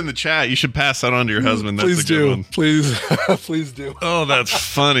 Sam's in the chat. You should pass that on to your husband. That's Please a good do. one. Please, please do. Oh, that's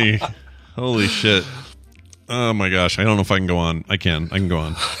funny. Holy shit. Oh my gosh. I don't know if I can go on. I can go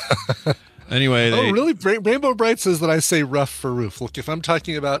on. Anyway. Oh, really? Rainbow Bright says that I say rough for roof. Look, if I'm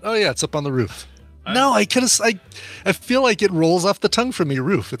talking about, oh yeah, it's up on the roof. No, I feel like it rolls off the tongue for me.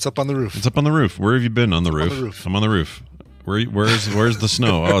 Roof. It's up on the roof. It's up on the roof. Where have you been on the roof? On the roof. I'm on the roof. Where's the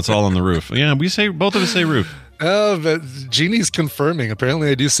snow? Oh, it's all on the roof. Yeah, both of us say roof. Oh, but Jeannie's confirming. Apparently,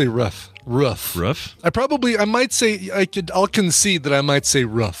 I do say rough. Rough. Rough? I might say, I'll concede that I might say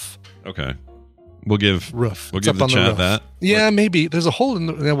rough. Okay. We'll give roof. We'll give the chat that. Yeah, maybe. There's a hole in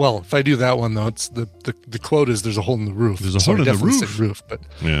the, well, if I do that one though, it's the quote is there's a hole in the roof. There's a hole in the roof. Roof, but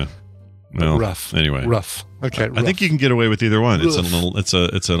yeah. Well, rough. Anyway. Rough. Okay. I think you can get away with either one. It's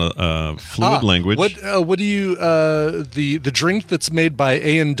a fluid language. What do you the drink that's made by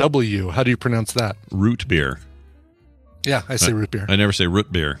A&W, how do you pronounce that? Root beer. Yeah, I say root beer. I never say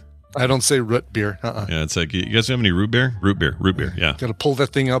root beer. I don't say root beer. Yeah, it's like, you guys have any root beer? Root beer. Yeah. Got to pull that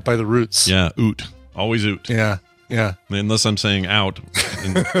thing out by the roots. Yeah, oot. Always oot. Yeah. Unless I'm saying out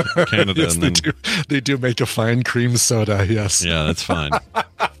in Canada. Yes, and then they do make a fine cream soda, yes. Yeah, that's fine.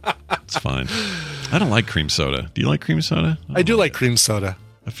 It's fine. I don't like cream soda. Do you like cream soda? I do like cream soda.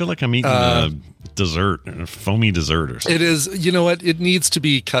 I feel like I'm eating a dessert, a foamy dessert or something. It is, you know what? It needs to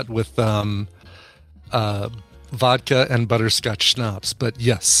be cut with vodka and butterscotch schnapps, but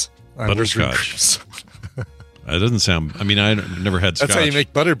yes. Butterscotch. It doesn't sound, I mean, I've never had scotch. That's how you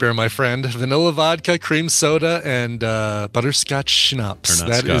make butterbeer, my friend. Vanilla vodka, cream soda, and butterscotch schnapps.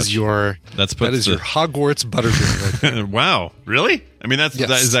 That is your Hogwarts butterbeer. Right. Wow. Really? I mean,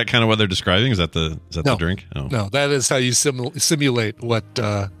 is that kind of what they're describing? Is that the drink? Oh. No, that is how you simulate what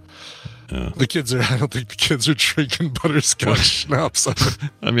the kids are. I don't think the kids are drinking butterscotch schnapps.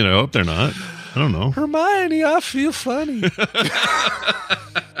 I mean, I hope they're not. I don't know. Hermione, I feel funny.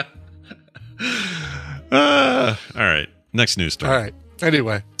 All right. Next news story. All right.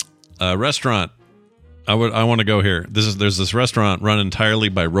 Anyway, restaurant. I want to go here. There's this restaurant run entirely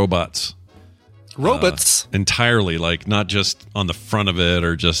by robots. Robots? Entirely, like not just on the front of it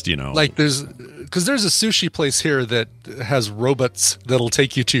or just, like there's a sushi place here that has robots that'll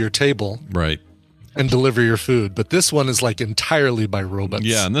take you to your table. Right. And deliver your food, but this one is like entirely by robots.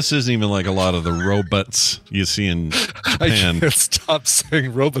 Yeah, and this isn't even like a lot of the robots you see in Japan. I can't stop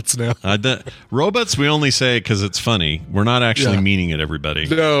saying robots now. Robots we only say because it's funny. We're not actually meaning it, everybody.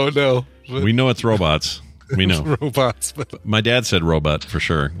 No. We know it's robots. We know. Robots. But my dad said robot for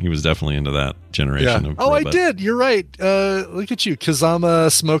sure. He was definitely into that generation of robot. I did. You're right. Look at you.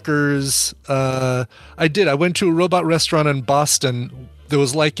 Kazama Smokers. I did. I went to a robot restaurant in Boston. There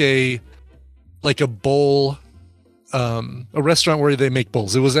was like a bowl, a restaurant where they make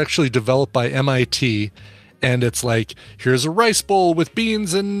bowls. It was actually developed by MIT, and it's like, here's a rice bowl with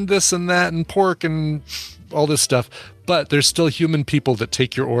beans and this and that and pork and all this stuff. But there's still human people that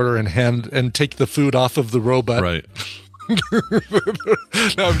take your order and take the food off of the robot. Right.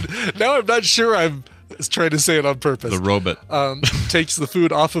 now I'm not sure I'm trying to say it on purpose. The robot takes the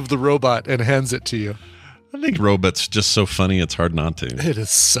food off of the robot and hands it to you. I think robots just so funny. It's hard not to. It is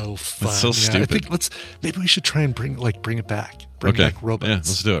so fun. It's so stupid. I think maybe we should try and bring it back. Bring back robots. Yeah,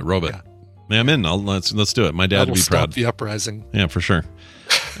 let's do it. Robot. Yeah, I'm in. Let's do it. My dad would be proud. Stop the uprising. Yeah, for sure.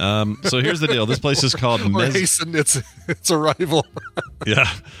 So here's the deal. This place is called hasten its arrival.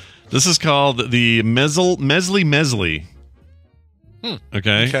 Yeah, this is called the Mesli.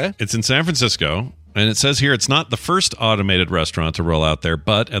 Okay. It's in San Francisco. And it says here it's not the first automated restaurant to roll out there,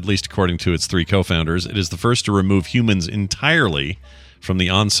 but at least according to its three co-founders, it is the first to remove humans entirely from the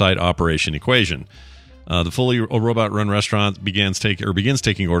on-site operation equation. The fully robot-run restaurant begins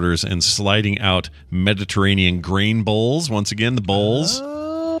taking orders and sliding out Mediterranean grain bowls. Once again, the bowls.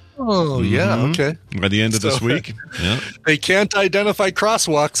 Oh, yeah, okay. By the end of this week. Yeah. They can't identify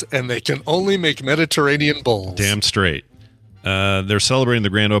crosswalks, and they can only make Mediterranean bowls. Damn straight. They're celebrating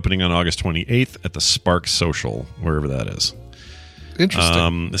the grand opening on August 28th at the Spark Social, wherever that is.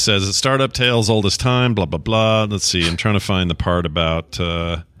 Interesting. It says a startup tales old as time, blah, blah, blah. Let's see. I'm trying to find the part about...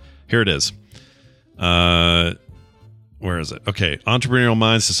 here it is. Where is it? Okay. Entrepreneurial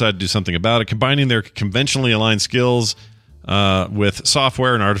minds decided to do something about it, combining their conventionally aligned skills with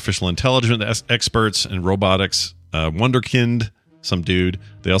software and artificial intelligence experts and robotics. Wonderkind, some dude.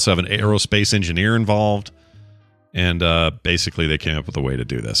 They also have an aerospace engineer involved. And basically, they came up with a way to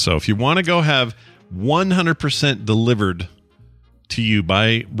do this. So if you want to go have 100% delivered to you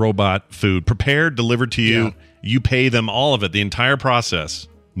by robot food, prepared, delivered to you, you pay them all of it, the entire process.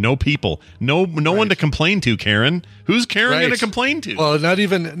 No people. No one to complain to, Karen. Who's Karen going to complain to? Well, not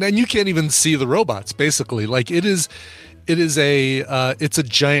even... And you can't even see the robots, basically. Like, it is is it's a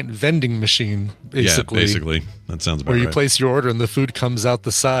giant vending machine, basically. Yeah, basically. That sounds about right. Where you place your order and the food comes out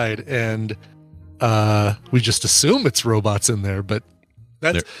the side, and we just assume it's robots in there, but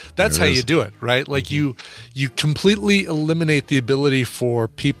that's how you do it, right? Like you completely eliminate the ability for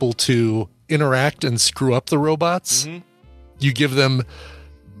people to interact and screw up the robots. Mm-hmm. You give them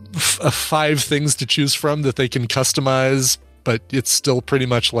 5 things to choose from that they can customize, but it's still pretty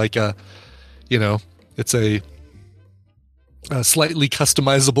much like it's a slightly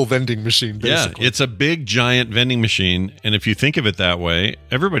customizable vending machine, basically. Yeah, it's a big, giant vending machine. And if you think of it that way,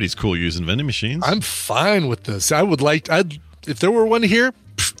 everybody's cool using vending machines. I'm fine with this. If there were one here,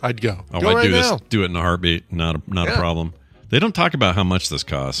 I'd go. Oh, I'd do this. Do it in a heartbeat. Not a problem. They don't talk about how much this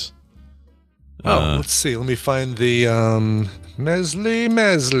costs. Let's see. Let me find the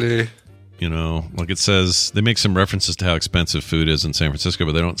Mesli. Like it says, they make some references to how expensive food is in San Francisco,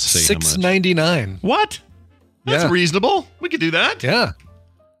 but they don't say how much. $6.99. What? That's reasonable. We could do that. Yeah.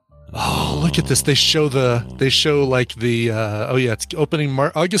 Oh, look at this. They show it's opening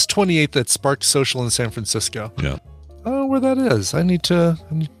August 28th at Spark Social in San Francisco. Yeah. Oh, where that is. I need to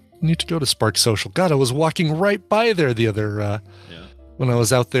go to Spark Social. God, I was walking right by there the other when I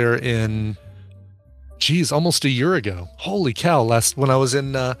was out there in almost a year ago. Holy cow. When I was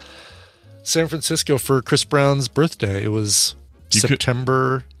in San Francisco for Chris Brown's birthday, it was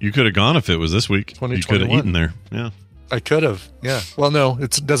September. You could have gone if it was this week. 2021. You could have eaten there. Yeah. I could have. Yeah. Well, no,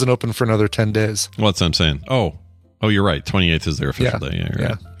 it doesn't open for another 10 days. Well, that's what I'm saying. Oh, you're right. 28th is their official day. Yeah, you're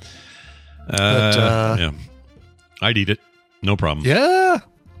right. Yeah. I'd eat it. No problem. Yeah.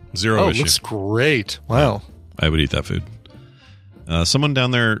 Zero issue. It looks great. Wow. I would eat that food. Someone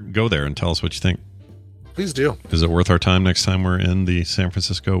down there, go there and tell us what you think. Please do. Is it worth our time next time we're in the San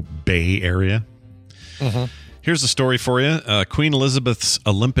Francisco Bay Area? Mm-hmm. Here's the story for you. Queen Elizabeth's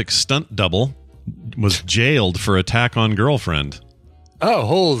Olympic stunt double was jailed for attack on girlfriend.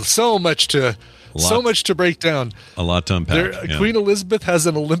 Oh, so much to break down. A lot to unpack. Queen Elizabeth has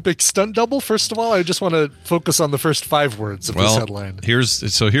an Olympic stunt double. First of all, I just want to focus on the first 5 words of this headline. Here's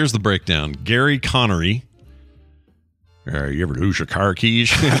the breakdown. Gary Connery. You ever lose your car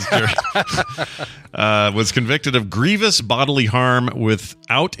keys? Was convicted of grievous bodily harm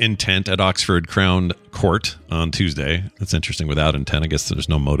without intent at Oxford Crown Court on Tuesday. That's interesting. Without intent. I guess there's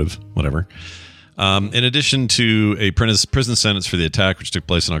no motive. Whatever. In addition to a prison sentence for the attack, which took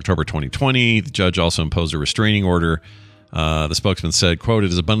place in October 2020, the judge also imposed a restraining order. The spokesman said, quote,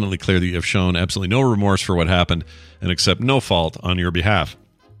 "It is abundantly clear that you have shown absolutely no remorse for what happened and accept no fault on your behalf."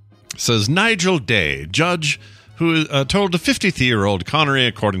 Says Nigel Day, judge who told a 53-year-old Connery,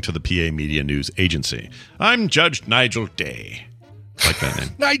 according to the PA Media News Agency. "I'm Judge Nigel Day." Like that name.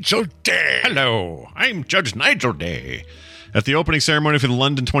 Nigel Day. Hello, I'm Judge Nigel Day. At the opening ceremony for the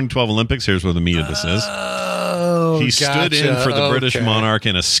London 2012 Olympics, here's where the meat of this is. He stood in for the British monarch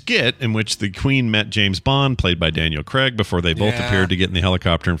in a skit in which the Queen met James Bond, played by Daniel Craig, before they both appeared to get in the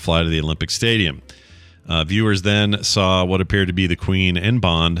helicopter and fly to the Olympic Stadium. Viewers then saw what appeared to be the Queen and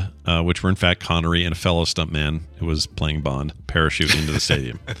Bond, which were in fact Connery and a fellow stuntman who was playing Bond, parachute into the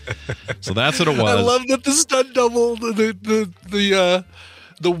stadium. So that's what it was. I love that the stunt double, the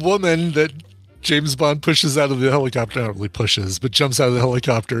woman that James Bond pushes out of the helicopter, not really pushes, but jumps out of the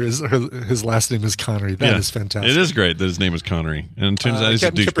helicopter. His last name is Connery. That is fantastic. It is great that his name is Connery. And it turns out he's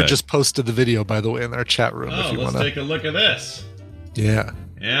a douchebag. Kipper just posted the video, by the way, in our chat room. If you let's take a look at this. Yeah.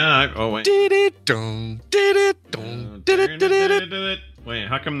 Yeah. Wait. Wait,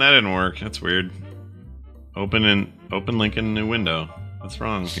 how come that didn't work? That's weird. Open link in a new window. What's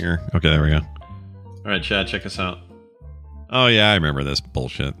wrong here? Okay, there we go. All right, Chad, check us out. Oh yeah, I remember this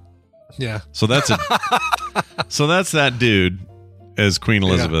bullshit. Yeah. So that's that dude as Queen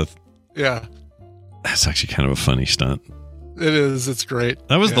Elizabeth. Yeah. That's actually kind of a funny stunt. It is. It's great.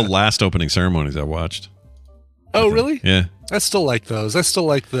 That was the last opening ceremonies I watched. Oh, really? Yeah. I still like those. I still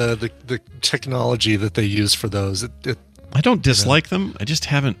like the technology that they use for those. I don't dislike them. I just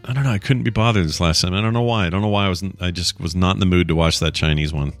haven't. I don't know. I couldn't be bothered this last time. I don't know why. I don't know why I just was not in the mood to watch that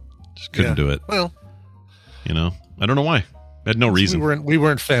Chinese one. Just couldn't do it. Well, I don't know why. I had no reason. We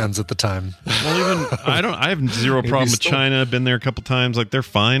weren't fans at the time. Well, I have zero problem with China. I've been there a couple times. Like, they're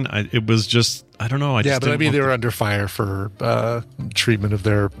fine. It was just, I don't know. They were under fire for treatment of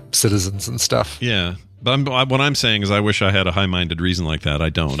their citizens and stuff. Yeah. But what I'm saying is I wish I had a high-minded reason like that. I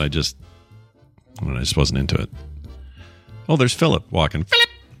don't. I just wasn't into it. Oh, there's Philip walking. Philip!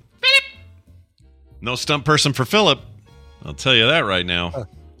 No stunt person for Philip. I'll tell you that right now.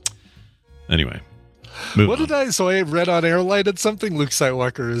 Anyway. So I read on Airlighted something Luke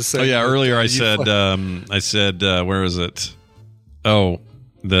Skywalker is saying. Oh, yeah. Earlier I said, where is it? Oh,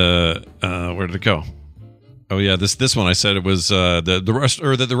 where did it go? Oh yeah, this one I said it was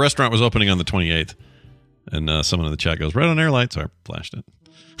the restaurant was opening on the 28th, and someone in the chat goes right on air light, so I flashed it.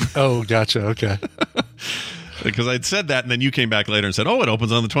 Oh, gotcha. Okay. Because I'd said that, and then you came back later and said, "Oh, it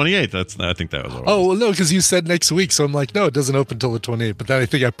opens on the 28th." I think that was. Oh well, no, because you said next week, so I'm like, no, it doesn't open until the 28th. But then I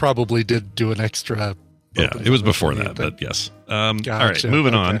think I probably did do an extra. Yeah, it was before that, but yes. Gotcha. All right,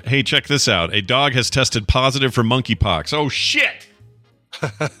 moving on. Hey, check this out. A dog has tested positive for monkeypox. Oh shit!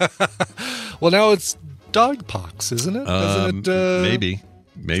 Well, now it's dog pox, isn't it? Doesn't it? Maybe.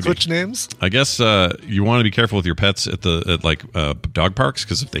 Switch names. I guess you want to be careful with your pets at dog parks,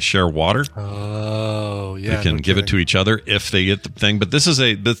 because if they share water, they can give it to each other if they get the thing. But this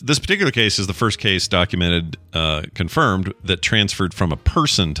particular case is the first case documented, confirmed, that transferred from a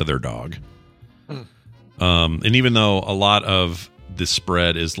person to their dog. And even though a lot of the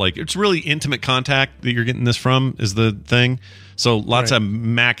spread is it's really intimate contact that you're getting this from is the thing. So lots of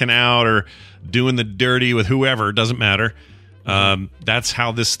macking out or doing the dirty with whoever, doesn't matter. That's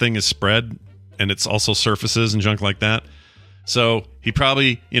how this thing is spread, and it's also surfaces and junk like that. So he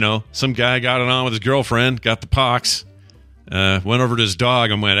probably, some guy got it on with his girlfriend, got the pox, went over to his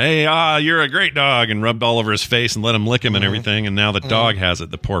dog and went, "Hey, you're a great dog," and rubbed all over his face and let him lick him and everything. And now the dog has it,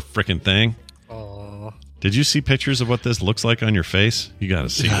 the poor freaking thing. Did you see pictures of what this looks like on your face? You got to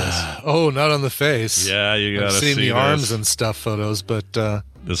see this. Oh, not on the face. Yeah, you got to see I've seen the arms and stuff photos, but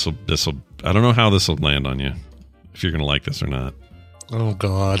this will. I don't know how this will land on you, if you're going to like this or not. Oh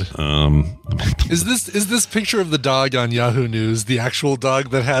God. Is this picture of the dog on Yahoo News the actual dog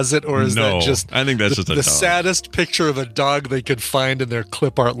that has it, or is that just? I think that's just a the dog. Saddest picture of a dog they could find in their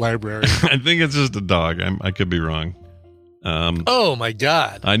clip art library. I think it's just a dog. I could be wrong. Oh my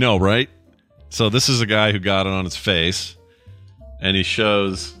God. I know, right? So this is a guy who got it on his face, and he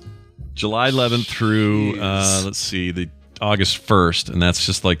shows July 11th through the August 1st, and that's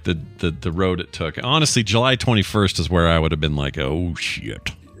just like the road it took. Honestly, July 21st is where I would have been like, oh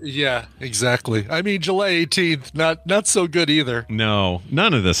shit. Yeah, exactly. I mean, July 18th, not so good either. No,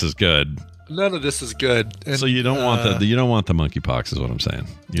 none of this is good. None of this is good. And, so you don't want the monkeypox, is what I'm saying.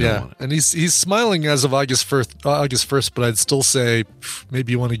 You don't want it. And he's smiling as of August 1st, but I'd still say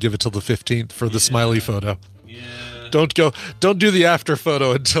maybe you want to give it till the 15th for the smiley photo. Yeah. Don't do the after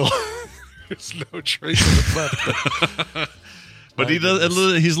photo until there's no trace of it left. But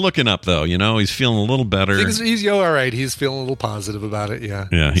he's looking up though, he's feeling a little better. He's all right. He's feeling a little positive about it. Yeah.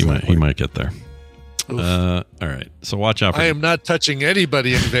 Yeah, exactly. he might get there. All right, so watch out for. I am not touching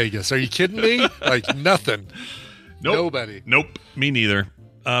anybody in Vegas. Are you kidding me? Like nothing. Nope. Nobody. Nope. Me neither.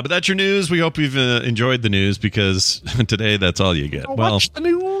 But that's your news. We hope you've enjoyed the news, because today that's all you get. Watch the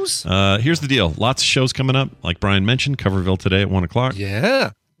news. Here's the deal. Lots of shows coming up. Like Brian mentioned, Coverville today at 1:00.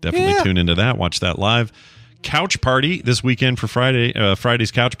 Yeah. Definitely tune into that. Watch that live. Couch Party this weekend for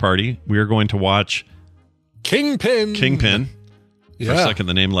Friday's Couch Party. We are going to watch Kingpin. For a second,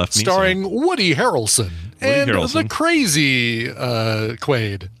 the name left me. Starring Woody Harrelson. The crazy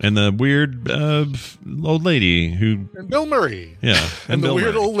Quaid. And the weird old lady who... And Bill Murray. Yeah. And the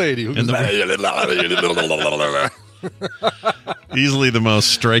weird old lady who... Easily the most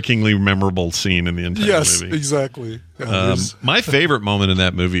strikingly memorable scene in the entire movie. Yes, exactly. My favorite moment in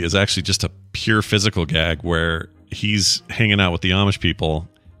that movie is actually just a pure physical gag where he's hanging out with the Amish people,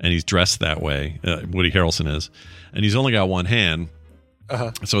 and he's dressed that way. Woody Harrelson is. And he's only got one hand.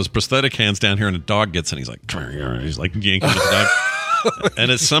 So his prosthetic hand's down here, and a dog gets in. He's like yanking at the dog.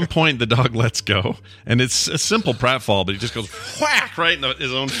 And at some point, the dog lets go. And it's a simple pratfall, but he just goes whack right in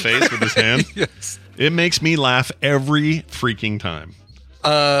his own face with his hand. Yes. It makes me laugh every freaking time.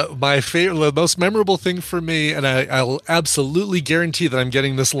 My favorite, the most memorable thing for me, and I'll absolutely guarantee that I'm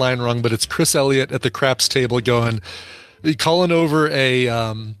getting this line wrong, but it's Chris Elliott at the craps table calling over a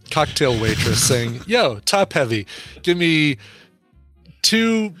cocktail waitress saying, "Yo, top heavy, give me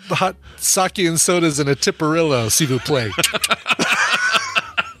 2 hot sake and sodas and a tipperillo, s'il vous plaît."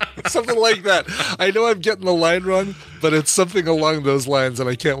 Something like that. I know I'm getting the line wrong, but it's something along those lines, and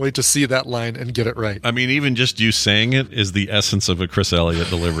I can't wait to see that line and get it right. I mean, even just you saying it is the essence of a Chris Elliott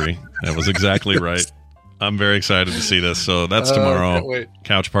delivery. That was exactly right. I'm very excited to see this. So that's tomorrow.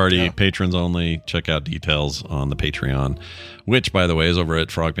 Couch Party, patrons only. Check out details on the Patreon, which, by the way, is over at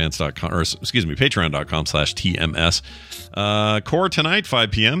frogpants.com, or excuse me, patreon.com/TMS. Core tonight,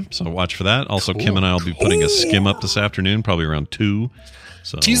 5 p.m. So watch for that. Also, cool. Kim and I will be putting a skim up this afternoon, probably around 2.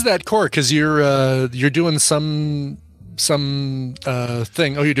 So tease that Core, because you're doing some thing.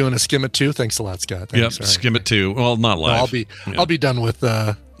 Oh, you're doing a skim at 2. Thanks a lot, Scott. Yep, skim at 2. Well, not live. I'll be done with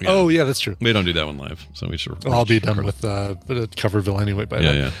Yeah. Oh, yeah, that's true. We don't do that one live, so we should. I'll be done with Coverville anyway by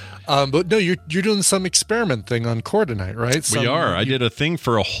then. Yeah. But no, you're doing some experiment thing on Core tonight, right? We are. I did a thing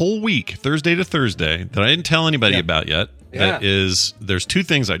for a whole week, Thursday to Thursday, that I didn't tell anybody about yet. Yeah. That is, there's two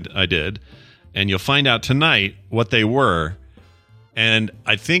things I did, and you'll find out tonight what they were. And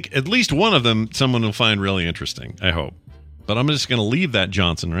I think at least one of them someone will find really interesting, I hope. But I'm just going to leave that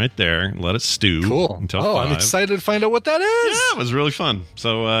Johnson right there and let it stew until 5. I'm excited to find out what that is. Yeah, it was really fun.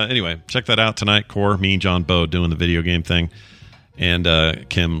 So anyway, check that out tonight. Core, me, John Bowe doing the video game thing. And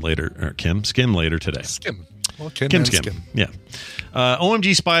Skim later today. Skim. Well, Skim. Yeah.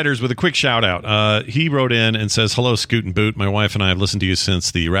 OMG Spiders with a quick shout out. He wrote in and says, "Hello, Scoot and Boot. My wife and I have listened to you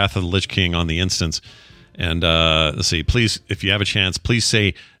since the Wrath of the Lich King on the Instance. And let's see, please, if you have a chance, please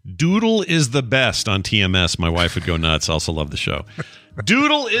say Doodle is the best on TMS. My wife would go nuts. Also love the show.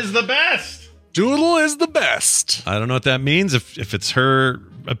 Doodle is the best. Doodle is the best. I don't know what that means. If it's her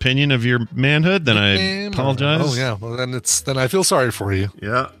opinion of your manhood, then I apologize. Oh yeah, well then I feel sorry for you.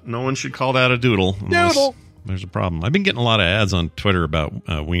 Yeah, no one should call that a doodle. Doodle. There's a problem. I've been getting a lot of ads on Twitter about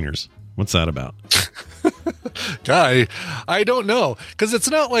wieners. What's that about? Guy, I don't know, because it's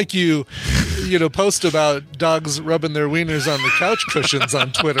not like you post about dogs rubbing their wieners on the couch cushions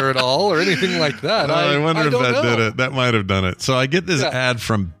on Twitter at all or anything like that. I wonder if that did it. That might have done it. So I get this ad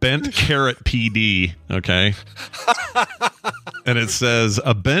from Bent Carrot PD. Okay, and it says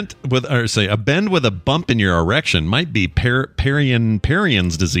a bend with a bump in your erection might be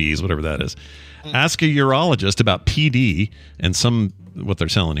Perrion's disease, whatever that is. Ask a urologist about PD and what they're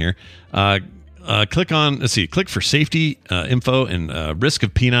selling here. Click for safety info and risk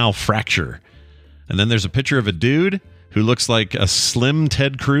of penile fracture. And then there's a picture of a dude who looks like a slim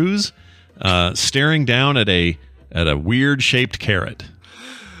Ted Cruz staring down at a weird shaped carrot.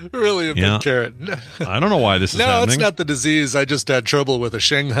 Really a big carrot. I don't know why this is happening. No, it's not the disease. I just had trouble with a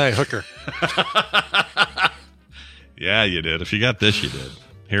Shanghai hooker. Yeah, you did. If you got this, you did.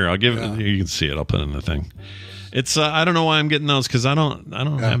 Here, I'll give it. You can see it. I'll put it in the thing. It's I don't know why I'm getting those, because I don't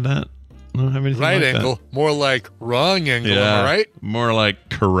have that. I don't have anything right like angle, that. More like wrong angle, am I right? More like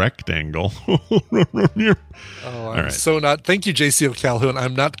correct angle. I'm so not. Thank you, JCL Calhoun.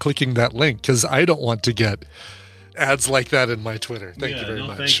 I'm not clicking that link because I don't want to get ads like that in my Twitter. Thank you very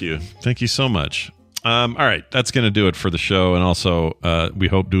much. Thank you so much. All right, that's going to do it for the show, and also we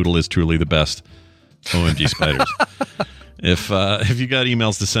hope Doodle is truly the best. OMG Spiders. If you got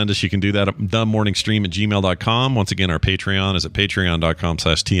emails to send us, you can do that at themorningstream@gmail.com. Once again, our Patreon is at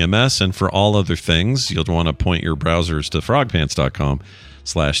patreon.com/TMS. And for all other things, you'll want to point your browsers to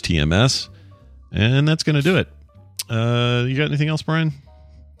frogpants.com/TMS. And that's going to do it. You got anything else, Brian?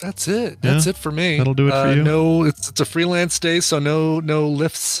 That's it. That's it for me. That'll do it for you? No, it's a freelance day, so no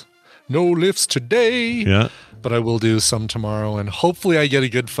lifts. No lifts today. Yeah. But I will do some tomorrow, and hopefully I get a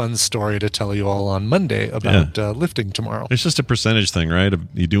good fun story to tell you all on Monday about lifting tomorrow. It's just a percentage thing, right? If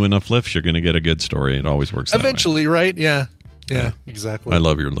you do enough lifts, you're going to get a good story. It always works eventually, right? Yeah, exactly. I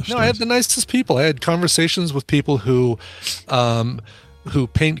love your lift. No, I had the nicest people. I had conversations with people who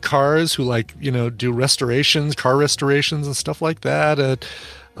paint cars, who do restorations, car restorations and stuff like that. That's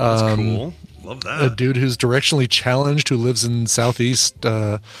cool. Love that. A dude who's directionally challenged who lives in Southeast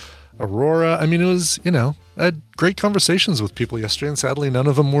Aurora. I mean, it was, I had great conversations with people yesterday, and sadly, none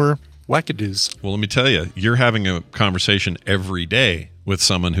of them were wackadoos. Well, let me tell you, you're having a conversation every day with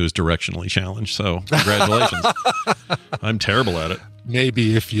someone who's directionally challenged. So, congratulations. I'm terrible at it.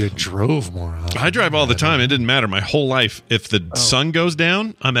 Maybe if you drove more often. I drive all the time. It didn't matter. My whole life, if the sun goes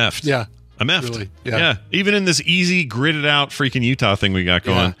down, I'm effed. Yeah. I'm effed. Really? Yeah. Even in this easy, gridded out freaking Utah thing we got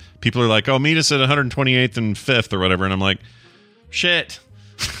going, people are like, oh, meet us at 128th and 5th or whatever. And I'm like, shit.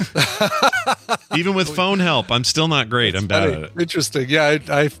 Even with phone help, I'm still not great. I'm bad at it. Interesting. Yeah,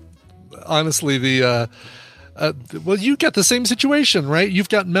 I honestly, well, you got the same situation, right? You've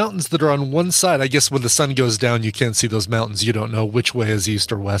got mountains that are on one side. I guess when the sun goes down, you can't see those mountains. You don't know which way is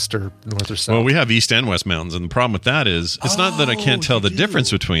east or west or north or south. Well, we have east and west mountains, and the problem with that is it's not that I can't tell the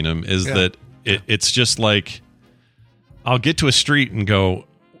difference between them. Is that it's just like I'll get to a street and go,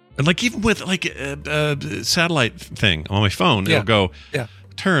 like even with like a satellite thing on my phone, it'll go. Yeah.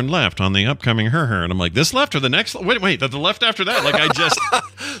 Turn left on the upcoming and I'm like, this left or the next? Wait, the left after that? Like I just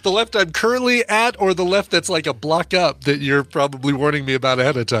the left I'm currently at, or the left that's like a block up that you're probably warning me about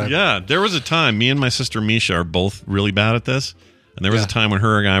ahead of time. Yeah, there was a time me and my sister Misha are both really bad at this, and there was a time when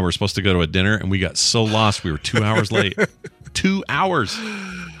her and I were supposed to go to a dinner, and we got so lost we were 2 hours late. 2 hours.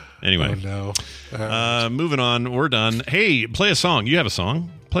 Anyway, moving on. We're done. Hey, play a song. You have a song.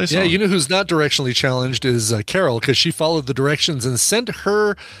 Play a song. Yeah, you know who's not directionally challenged is Carol, because she followed the directions and sent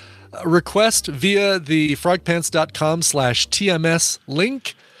her request via the frogpants.com/TMS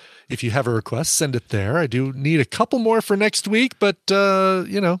link. If you have a request, send it there. I do need a couple more for next week, but,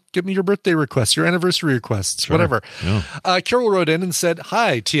 give me your birthday requests, your anniversary requests, whatever. Yeah. Carol wrote in and said,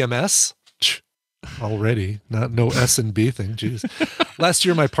 "Hi, TMS." Already, no S and B thing. Jeez. Last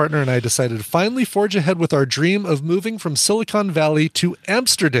year, my partner and I decided to finally forge ahead with our dream of moving from Silicon Valley to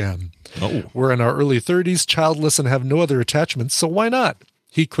Amsterdam. Oh. We're in our early 30s, childless, and have no other attachments, so why not?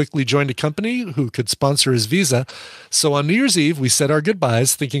 He quickly joined a company who could sponsor his visa. So on New Year's Eve, we said our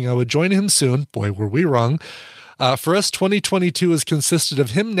goodbyes, thinking I would join him soon. Boy, were we wrong. For us, 2022 has consisted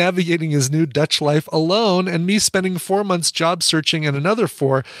of him navigating his new Dutch life alone and me spending 4 months job searching and another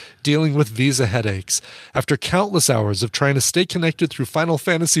 4 dealing with visa headaches. After countless hours of trying to stay connected through Final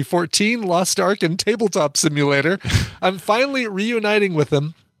Fantasy XIV, Lost Ark, and Tabletop Simulator, I'm finally reuniting with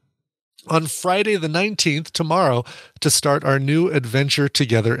him on Friday the 19th, tomorrow, to start our new adventure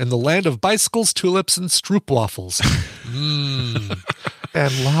together in the land of bicycles, tulips, and stroopwafels.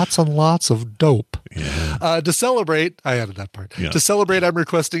 And lots of dope. Yeah. To celebrate, I added that part. Yeah. To celebrate, I'm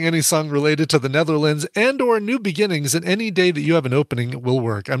requesting any song related to the Netherlands and or new beginnings, and any day that you have an opening will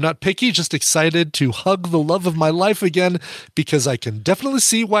work. I'm not picky, just excited to hug the love of my life again, because I can definitely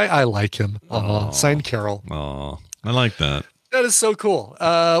see why I like him. Signed, Carol. Oh, I like that. That is so cool.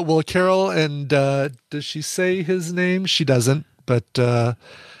 Well, Carol, and does she say his name? She doesn't, but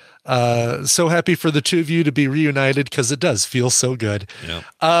so happy for the two of you to be reunited, because it does feel so good.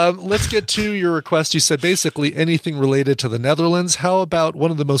 Yeah. Let's get to your request. You said basically anything related to the Netherlands. How about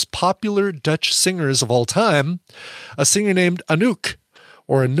one of the most popular Dutch singers of all time, a singer named Anouk,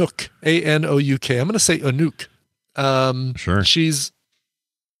 or Anouk, A-N-O-U-K. I'm going to say Anouk. Sure.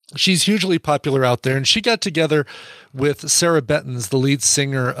 She's hugely popular out there, and she got together with Sarah Bettens, the lead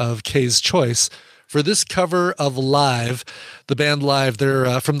singer of Kay's Choice, for this cover of Live, the band Live.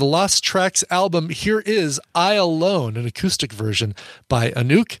 They're from the Lost Tracks album. Here is I Alone, an acoustic version by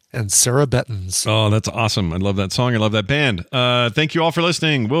Anouk and Sarah Bettens. Oh, that's awesome. I love that song. I love that band. Thank you all for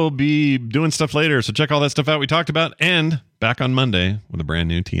listening. We'll be doing stuff later, so check all that stuff out we talked about, and back on Monday with a brand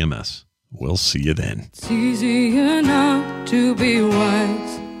new TMS. We'll see you then. It's easier not to be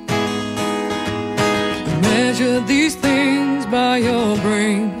wise. Measure these things by your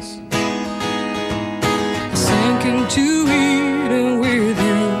brains. Sinking to Eden with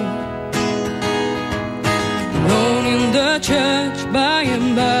you. Alone in the church by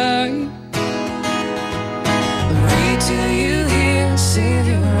and by. Read till you hear, save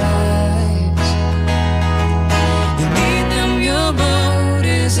your eyes. You need them, your boat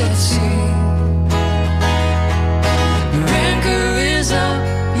is at sea. Your anchor is up,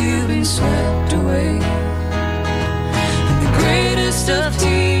 you've been swept away. Of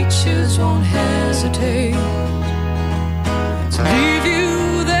teachers won't hesitate to leave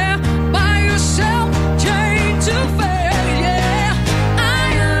you there by yourself, chained to fate. Yeah,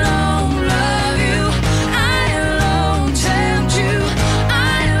 I alone love you, I alone tempt you,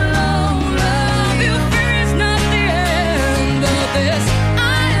 I alone love you. Fear is not the end of this. I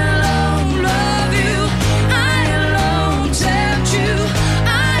alone love you, I alone tempt you,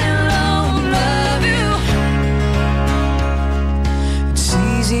 I alone love you. It's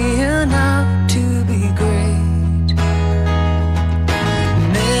easier not to be great.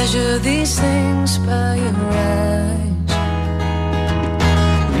 Measure these things by your eyes.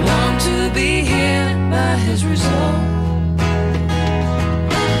 Long to be here by his resolve.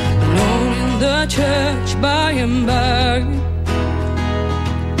 Alone in the church by and by.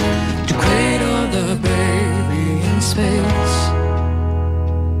 To cradle the baby in space.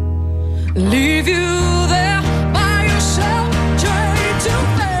 Leave you there by yourself.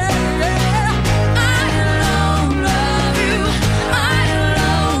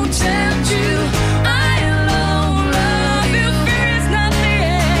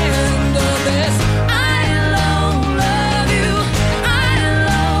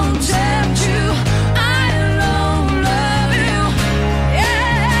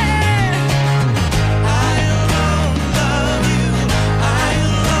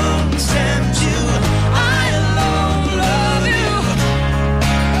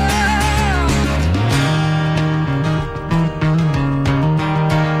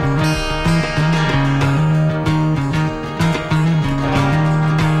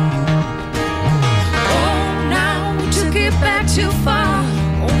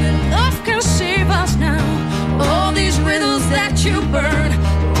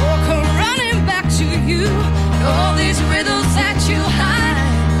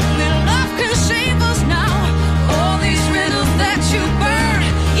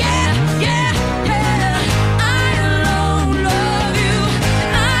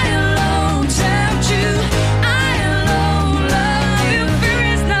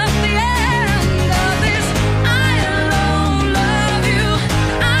 Nothing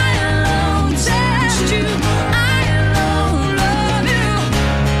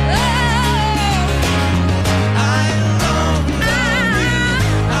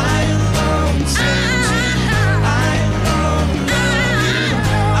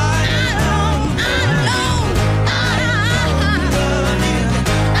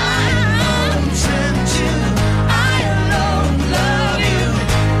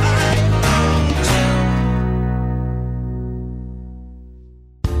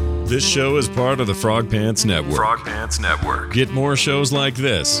This show is part of the Frog Pants Network. Frog Pants Network. Get more shows like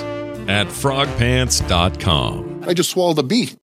this at frogpants.com. I just swallowed a bee.